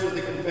accordance with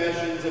the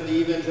confessions of the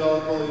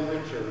Evangelical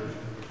Lutheran Church,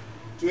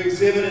 to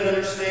exhibit an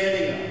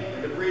understanding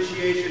of and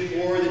appreciation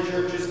for the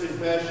Church's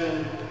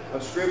confession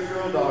of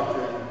scriptural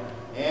doctrine,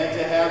 and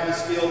to have the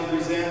skill to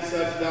present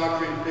such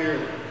doctrine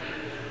clearly,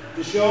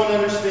 to show an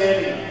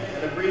understanding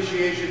of and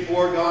appreciation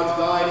for God's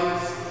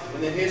guidance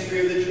in the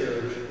history of the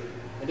Church,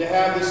 and to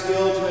have the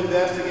skill to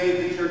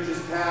investigate the Church's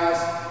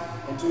past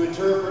and to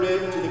interpret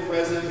it to the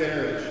present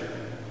generation,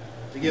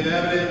 to give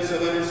evidence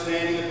of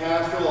understanding the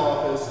pastoral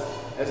office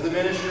as the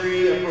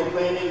ministry of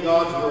proclaiming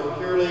God's word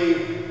purely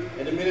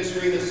and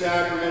administering the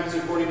sacraments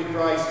according to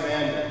Christ's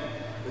mandate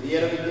for the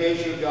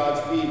edification of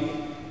God's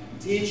people,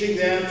 teaching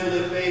them to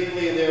live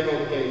faithfully in their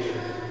vocation,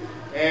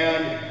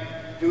 and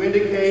to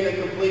indicate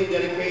a complete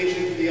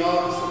dedication to the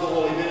office of the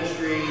holy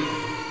ministry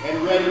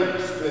and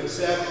readiness to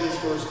accept his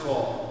first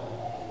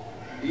call.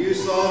 Do you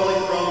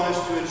solemnly promise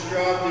to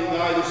instruct and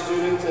guide the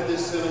students at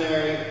this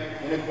seminary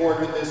in accord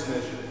with this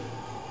mission?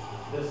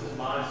 This is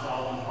my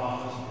solemn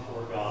promise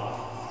before God,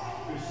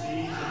 who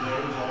sees and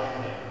knows all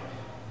things,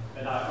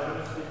 and I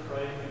earnestly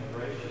pray him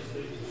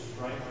graciously to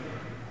strengthen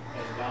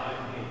and guide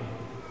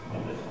me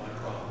in this my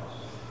promise.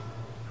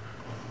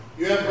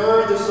 You have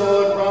heard the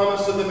solemn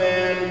promise of the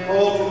man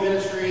called to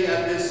ministry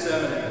at this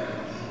seminary.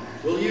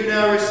 Will you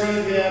now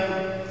receive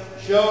him,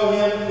 show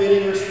him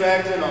fitting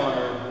respect and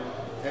honor,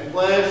 and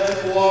pledge to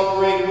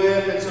cooperate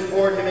with and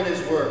support him in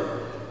his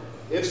work?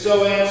 If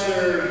so,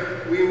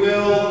 answer, we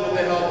will with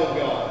the help of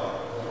God.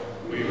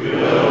 We will with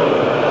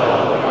the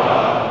help of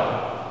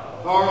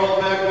God.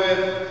 Carl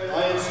Beckwith,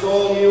 I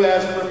install you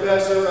as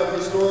Professor of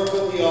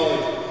Historical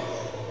Theology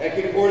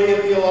at Concordia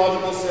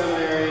Theological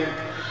Seminary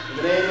in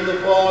the name of the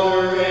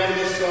Father, and of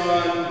the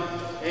Son,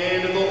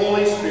 and of the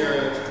Holy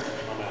Spirit.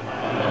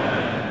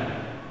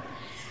 Amen.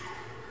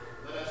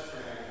 Let us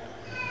pray.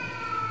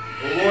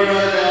 O Lord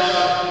our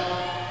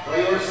God, by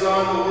your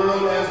Son the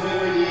world has been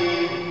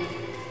redeemed,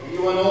 and you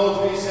want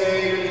all to be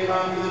saved and to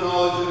come to the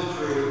knowledge of the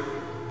truth.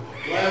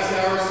 Bless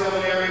our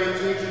seminary with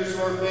teachers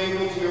who are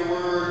faithful to your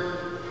word,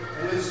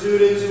 and with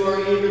students who are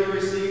eager to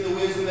receive the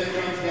wisdom that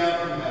comes down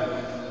from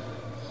heaven.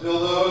 Fill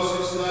those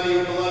who study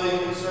with a loving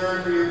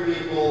concern for your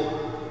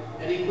people,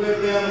 and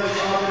equip them with the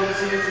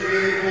competency to be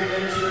able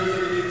ministers of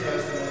the New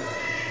Testament,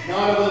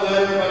 not of the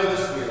letter but of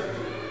the Spirit.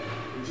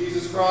 Through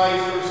Jesus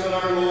Christ, your Son,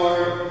 our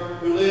Lord,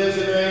 who lives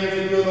and reigns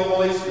with you in the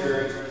Holy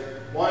Spirit,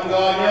 one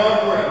God, now and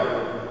forever.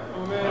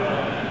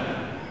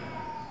 Amen.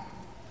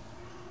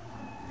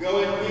 Go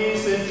in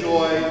peace and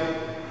joy.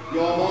 The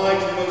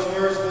Almighty, most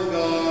merciful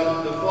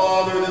God, the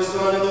Father, the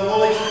Son, and the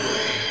Holy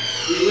Spirit,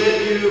 be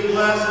with you,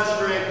 bless and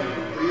strengthen you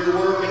for your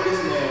work in his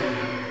name.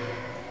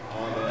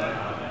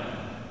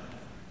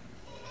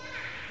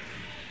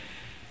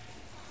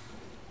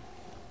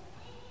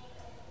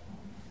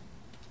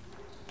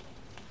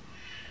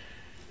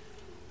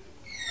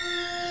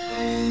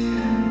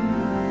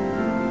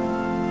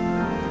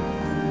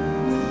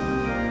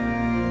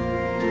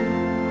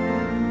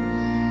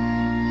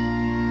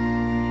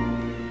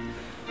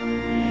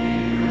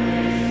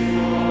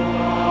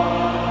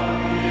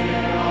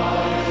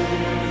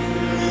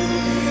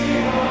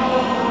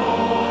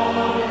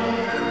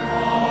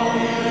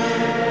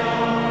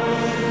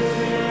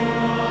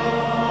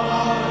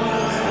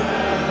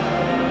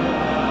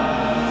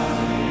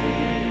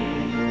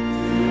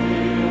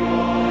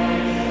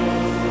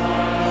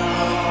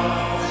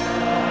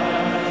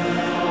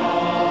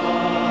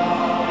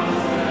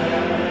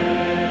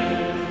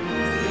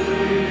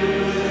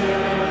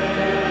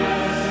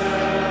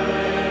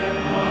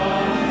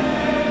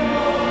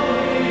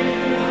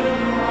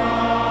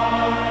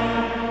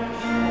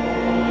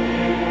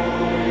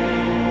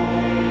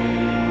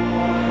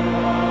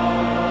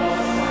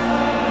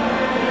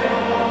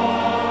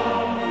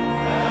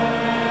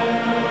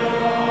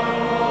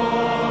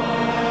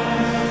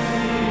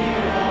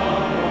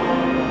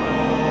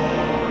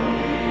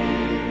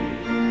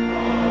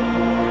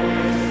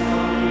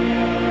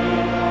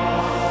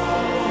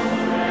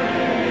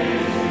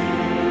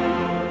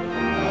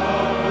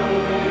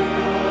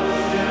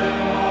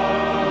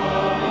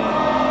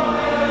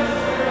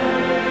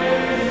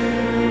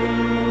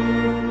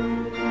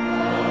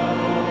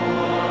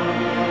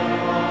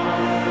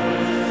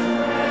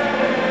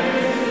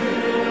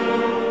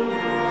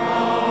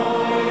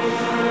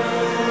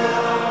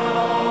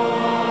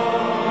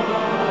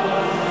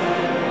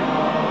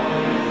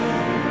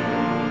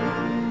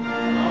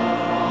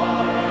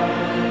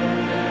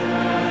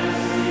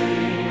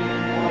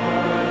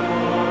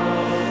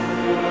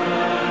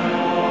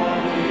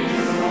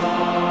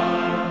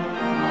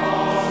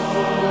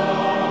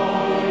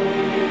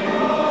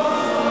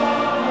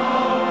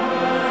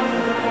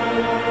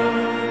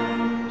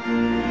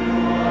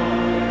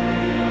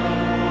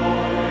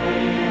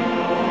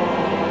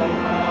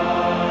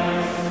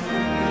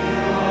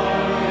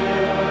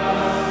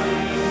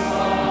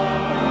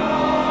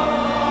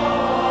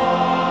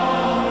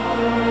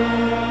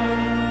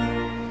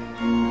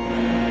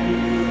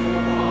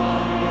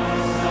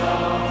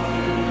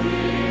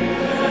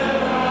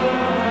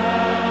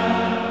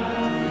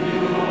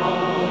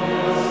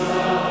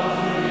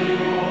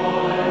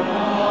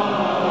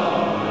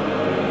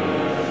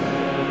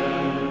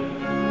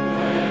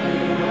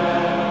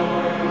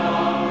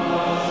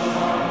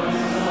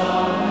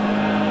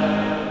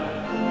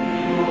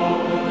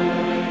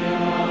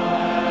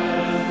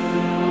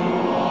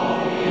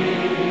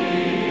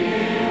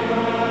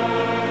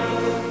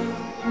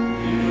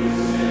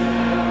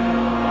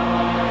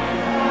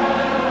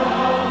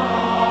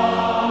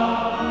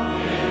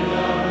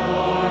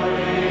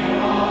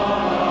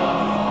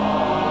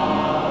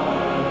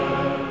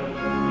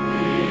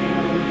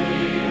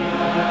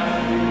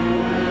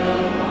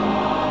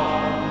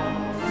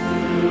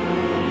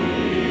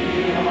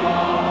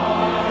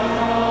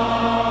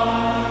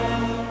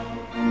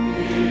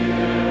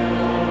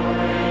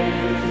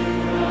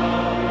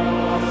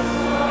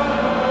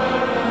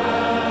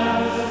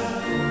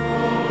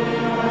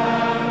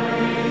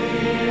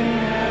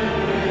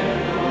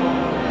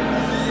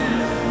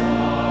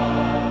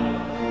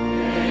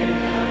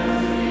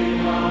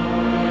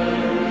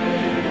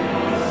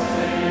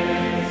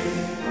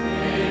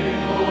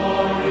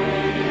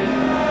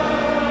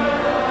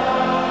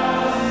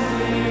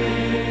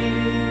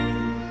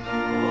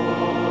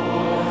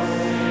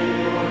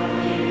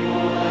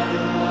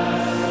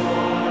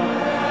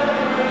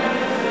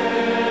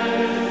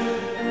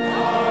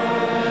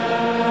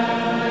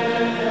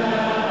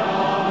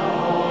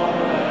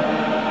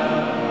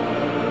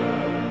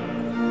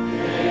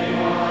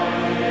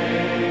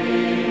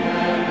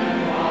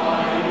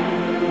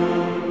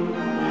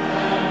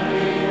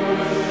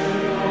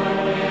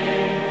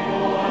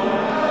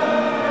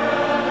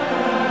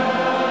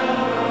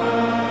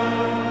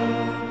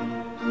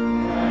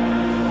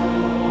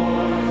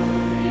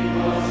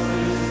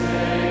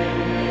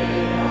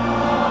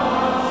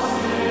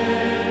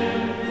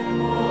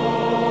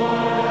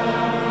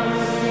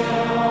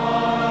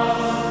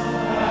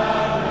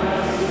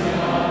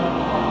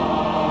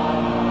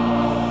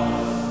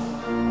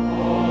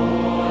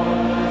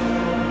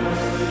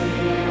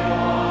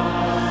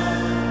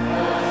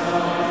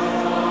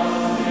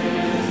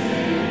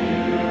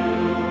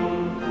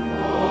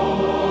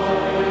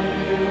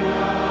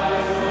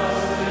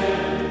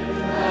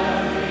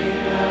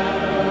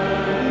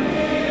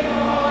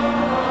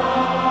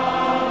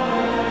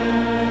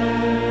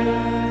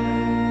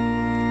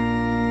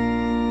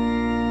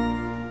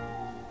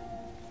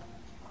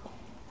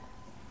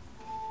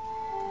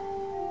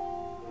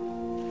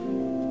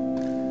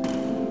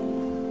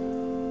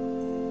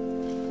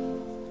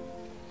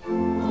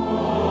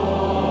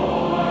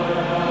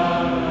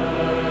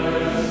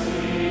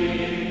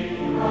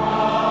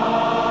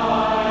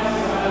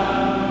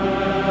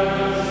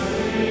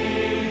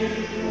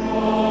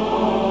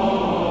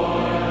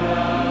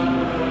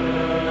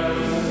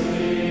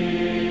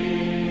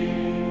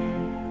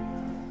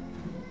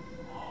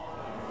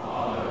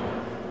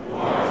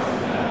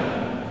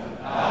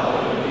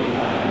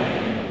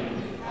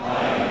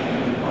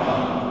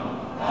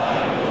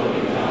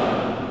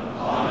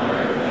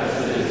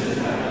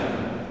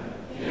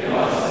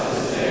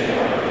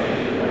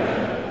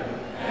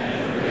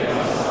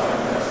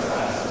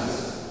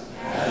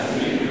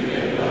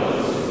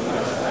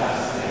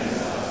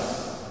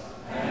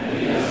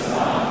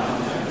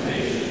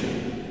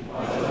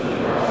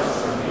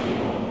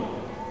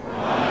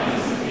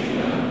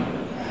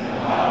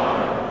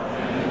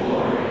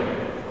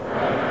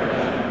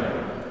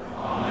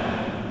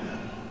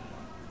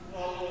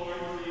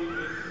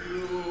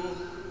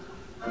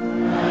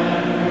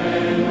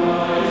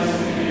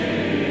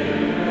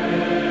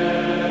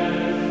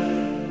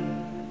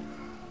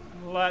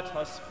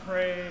 us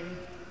pray.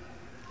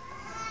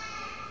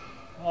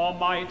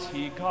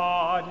 Almighty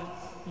God,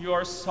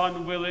 your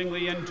Son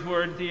willingly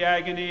endured the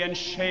agony and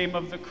shame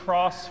of the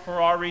cross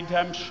for our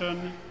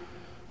redemption.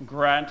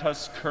 Grant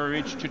us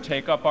courage to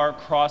take up our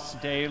cross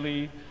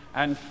daily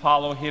and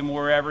follow him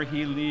wherever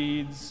he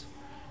leads.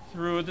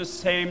 Through the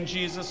same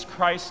Jesus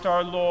Christ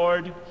our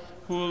Lord,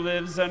 who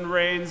lives and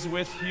reigns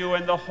with you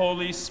in the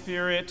Holy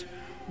Spirit,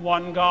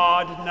 one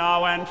God,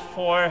 now and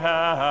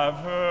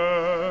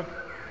forever.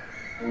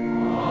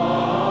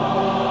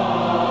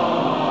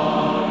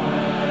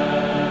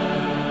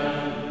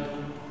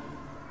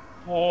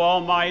 O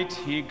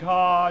Almighty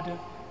God,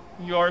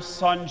 your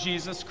Son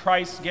Jesus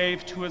Christ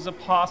gave to his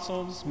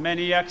apostles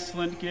many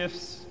excellent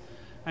gifts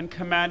and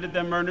commanded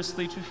them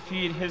earnestly to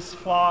feed his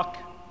flock.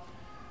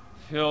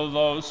 Fill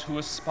those who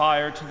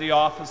aspire to the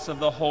office of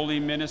the holy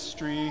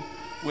ministry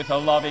with a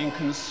loving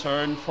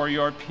concern for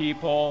your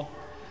people,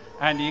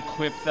 and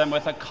equip them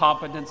with a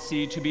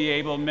competency to be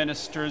able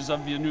ministers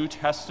of the New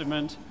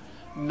Testament,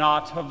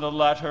 not of the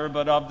letter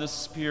but of the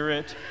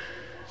Spirit,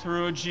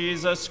 through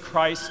Jesus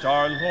Christ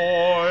our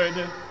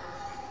Lord.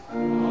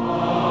 Amen.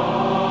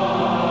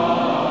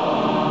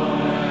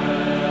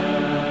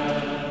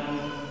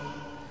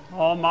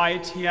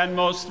 Almighty and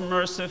most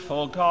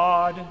merciful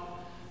God,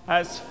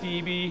 as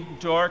Phoebe,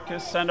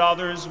 Dorcas, and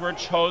others were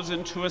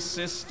chosen to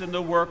assist in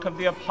the work of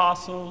the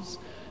apostles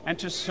and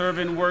to serve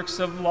in works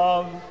of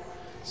love,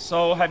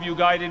 so have you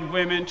guided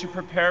women to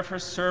prepare for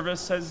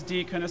service as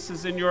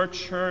deaconesses in your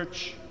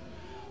church.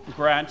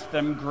 Grant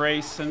them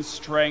grace and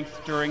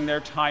strength during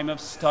their time of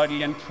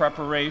study and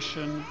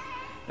preparation,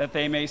 that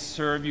they may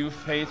serve you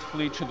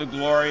faithfully to the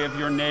glory of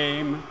your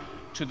name,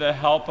 to the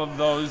help of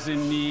those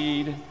in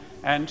need,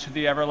 and to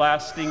the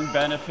everlasting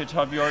benefit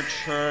of your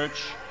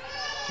church.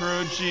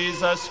 Through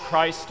Jesus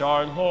Christ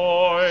our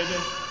Lord.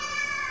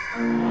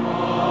 Amen.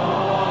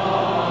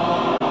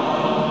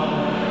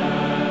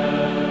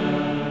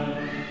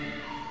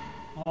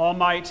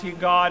 Almighty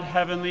God,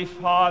 Heavenly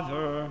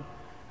Father,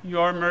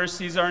 your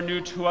mercies are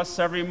new to us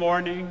every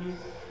morning,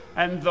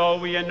 and though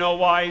we in no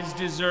wise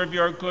deserve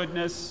your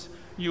goodness,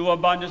 you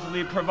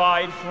abundantly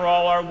provide for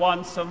all our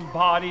wants of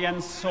body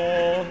and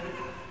soul.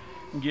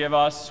 Give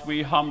us,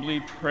 we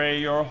humbly pray,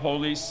 your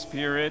Holy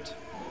Spirit,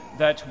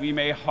 that we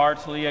may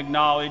heartily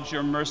acknowledge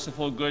your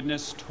merciful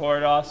goodness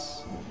toward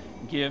us,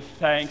 give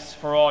thanks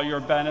for all your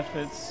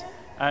benefits,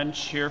 and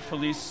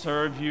cheerfully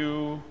serve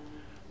you.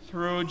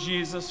 Through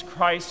Jesus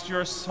Christ,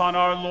 your Son,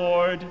 our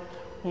Lord,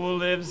 who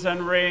lives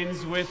and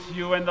reigns with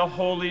you in the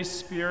Holy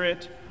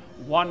Spirit,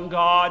 one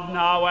God,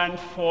 now and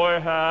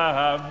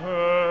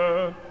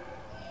forever.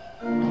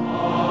 Amen.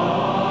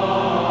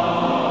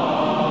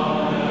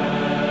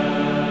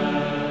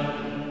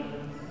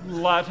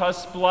 Let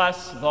us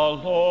bless the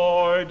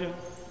Lord.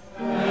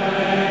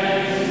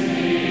 Thanks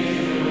be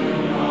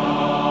to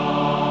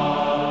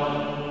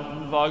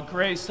God. The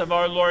grace of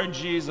our Lord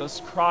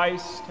Jesus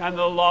Christ, and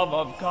the love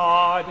of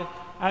God,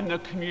 and the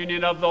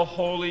communion of the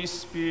Holy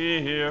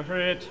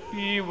Spirit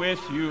be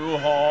with you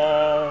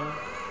all.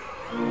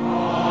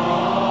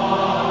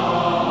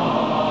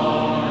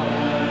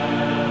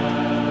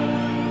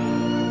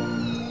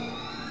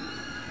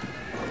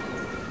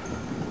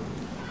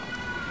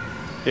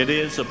 It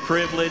is a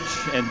privilege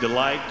and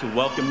delight to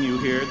welcome you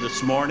here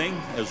this morning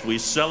as we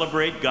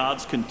celebrate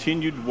God's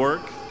continued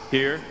work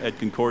here at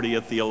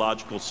Concordia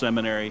Theological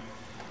Seminary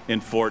in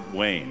Fort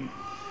Wayne.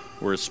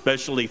 We're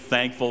especially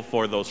thankful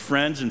for those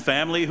friends and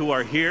family who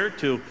are here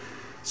to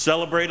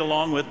celebrate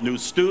along with new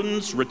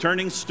students,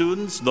 returning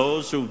students,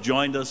 those who've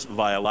joined us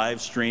via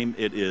live stream.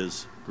 It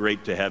is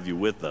great to have you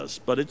with us,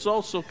 but it's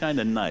also kind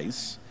of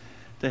nice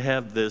to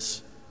have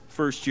this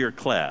first-year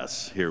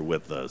class here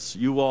with us.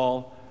 You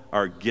all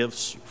are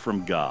gifts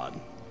from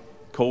God,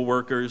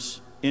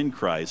 co-workers in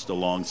Christ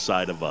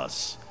alongside of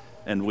us,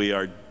 and we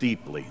are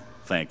deeply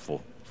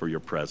thankful for your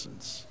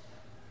presence.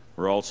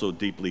 We're also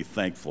deeply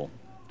thankful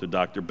to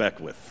Dr.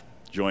 Beckwith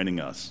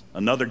joining us.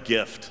 Another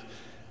gift.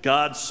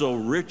 God so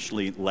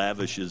richly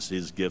lavishes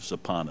his gifts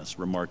upon us.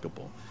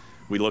 Remarkable.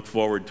 We look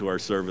forward to our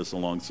service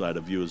alongside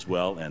of you as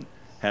well, and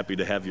happy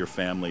to have your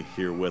family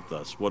here with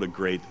us. What a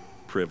great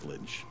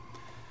privilege.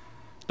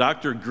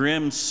 Dr.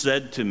 Grimm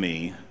said to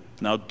me,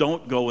 now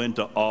don't go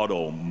into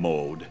auto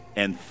mode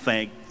and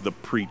thank the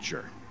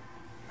preacher.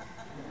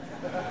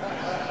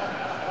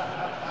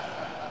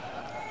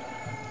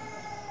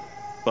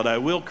 But I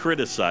will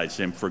criticize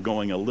him for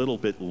going a little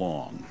bit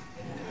long.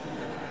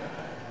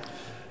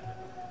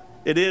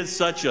 It is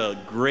such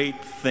a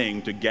great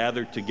thing to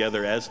gather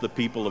together as the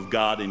people of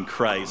God in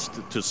Christ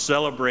to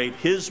celebrate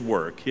his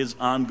work, his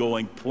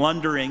ongoing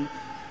plundering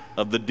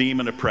of the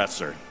demon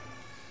oppressor,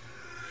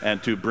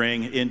 and to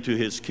bring into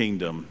his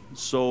kingdom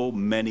so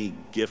many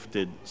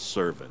gifted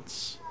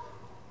servants.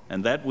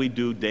 And that we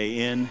do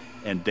day in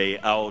and day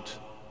out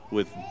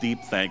with deep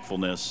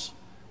thankfulness,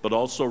 but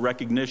also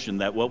recognition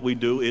that what we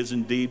do is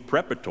indeed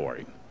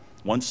preparatory,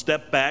 one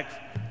step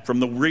back from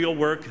the real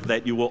work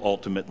that you will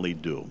ultimately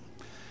do.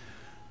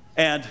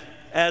 And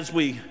as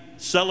we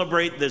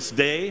celebrate this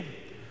day,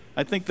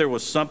 I think there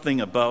was something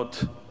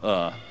about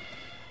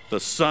the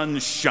sun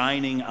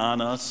shining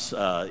on us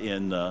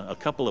in a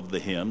couple of the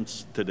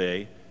hymns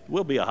today. It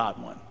will be a hot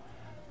one,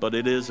 but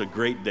it is a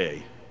great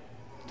day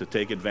to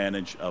take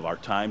advantage of our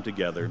time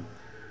together,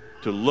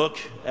 to look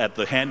at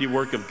the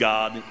handiwork of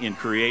God in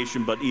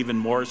creation, but even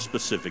more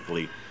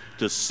specifically,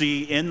 to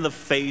see in the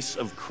face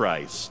of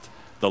Christ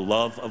the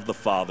love of the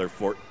Father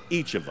for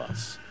each of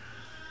us,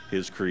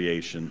 his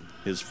creation,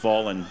 his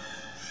fallen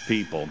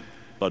people,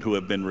 but who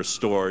have been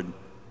restored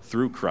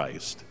through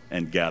Christ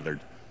and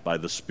gathered by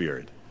the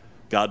Spirit.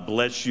 God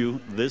bless you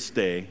this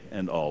day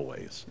and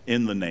always,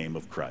 in the name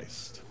of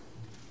Christ.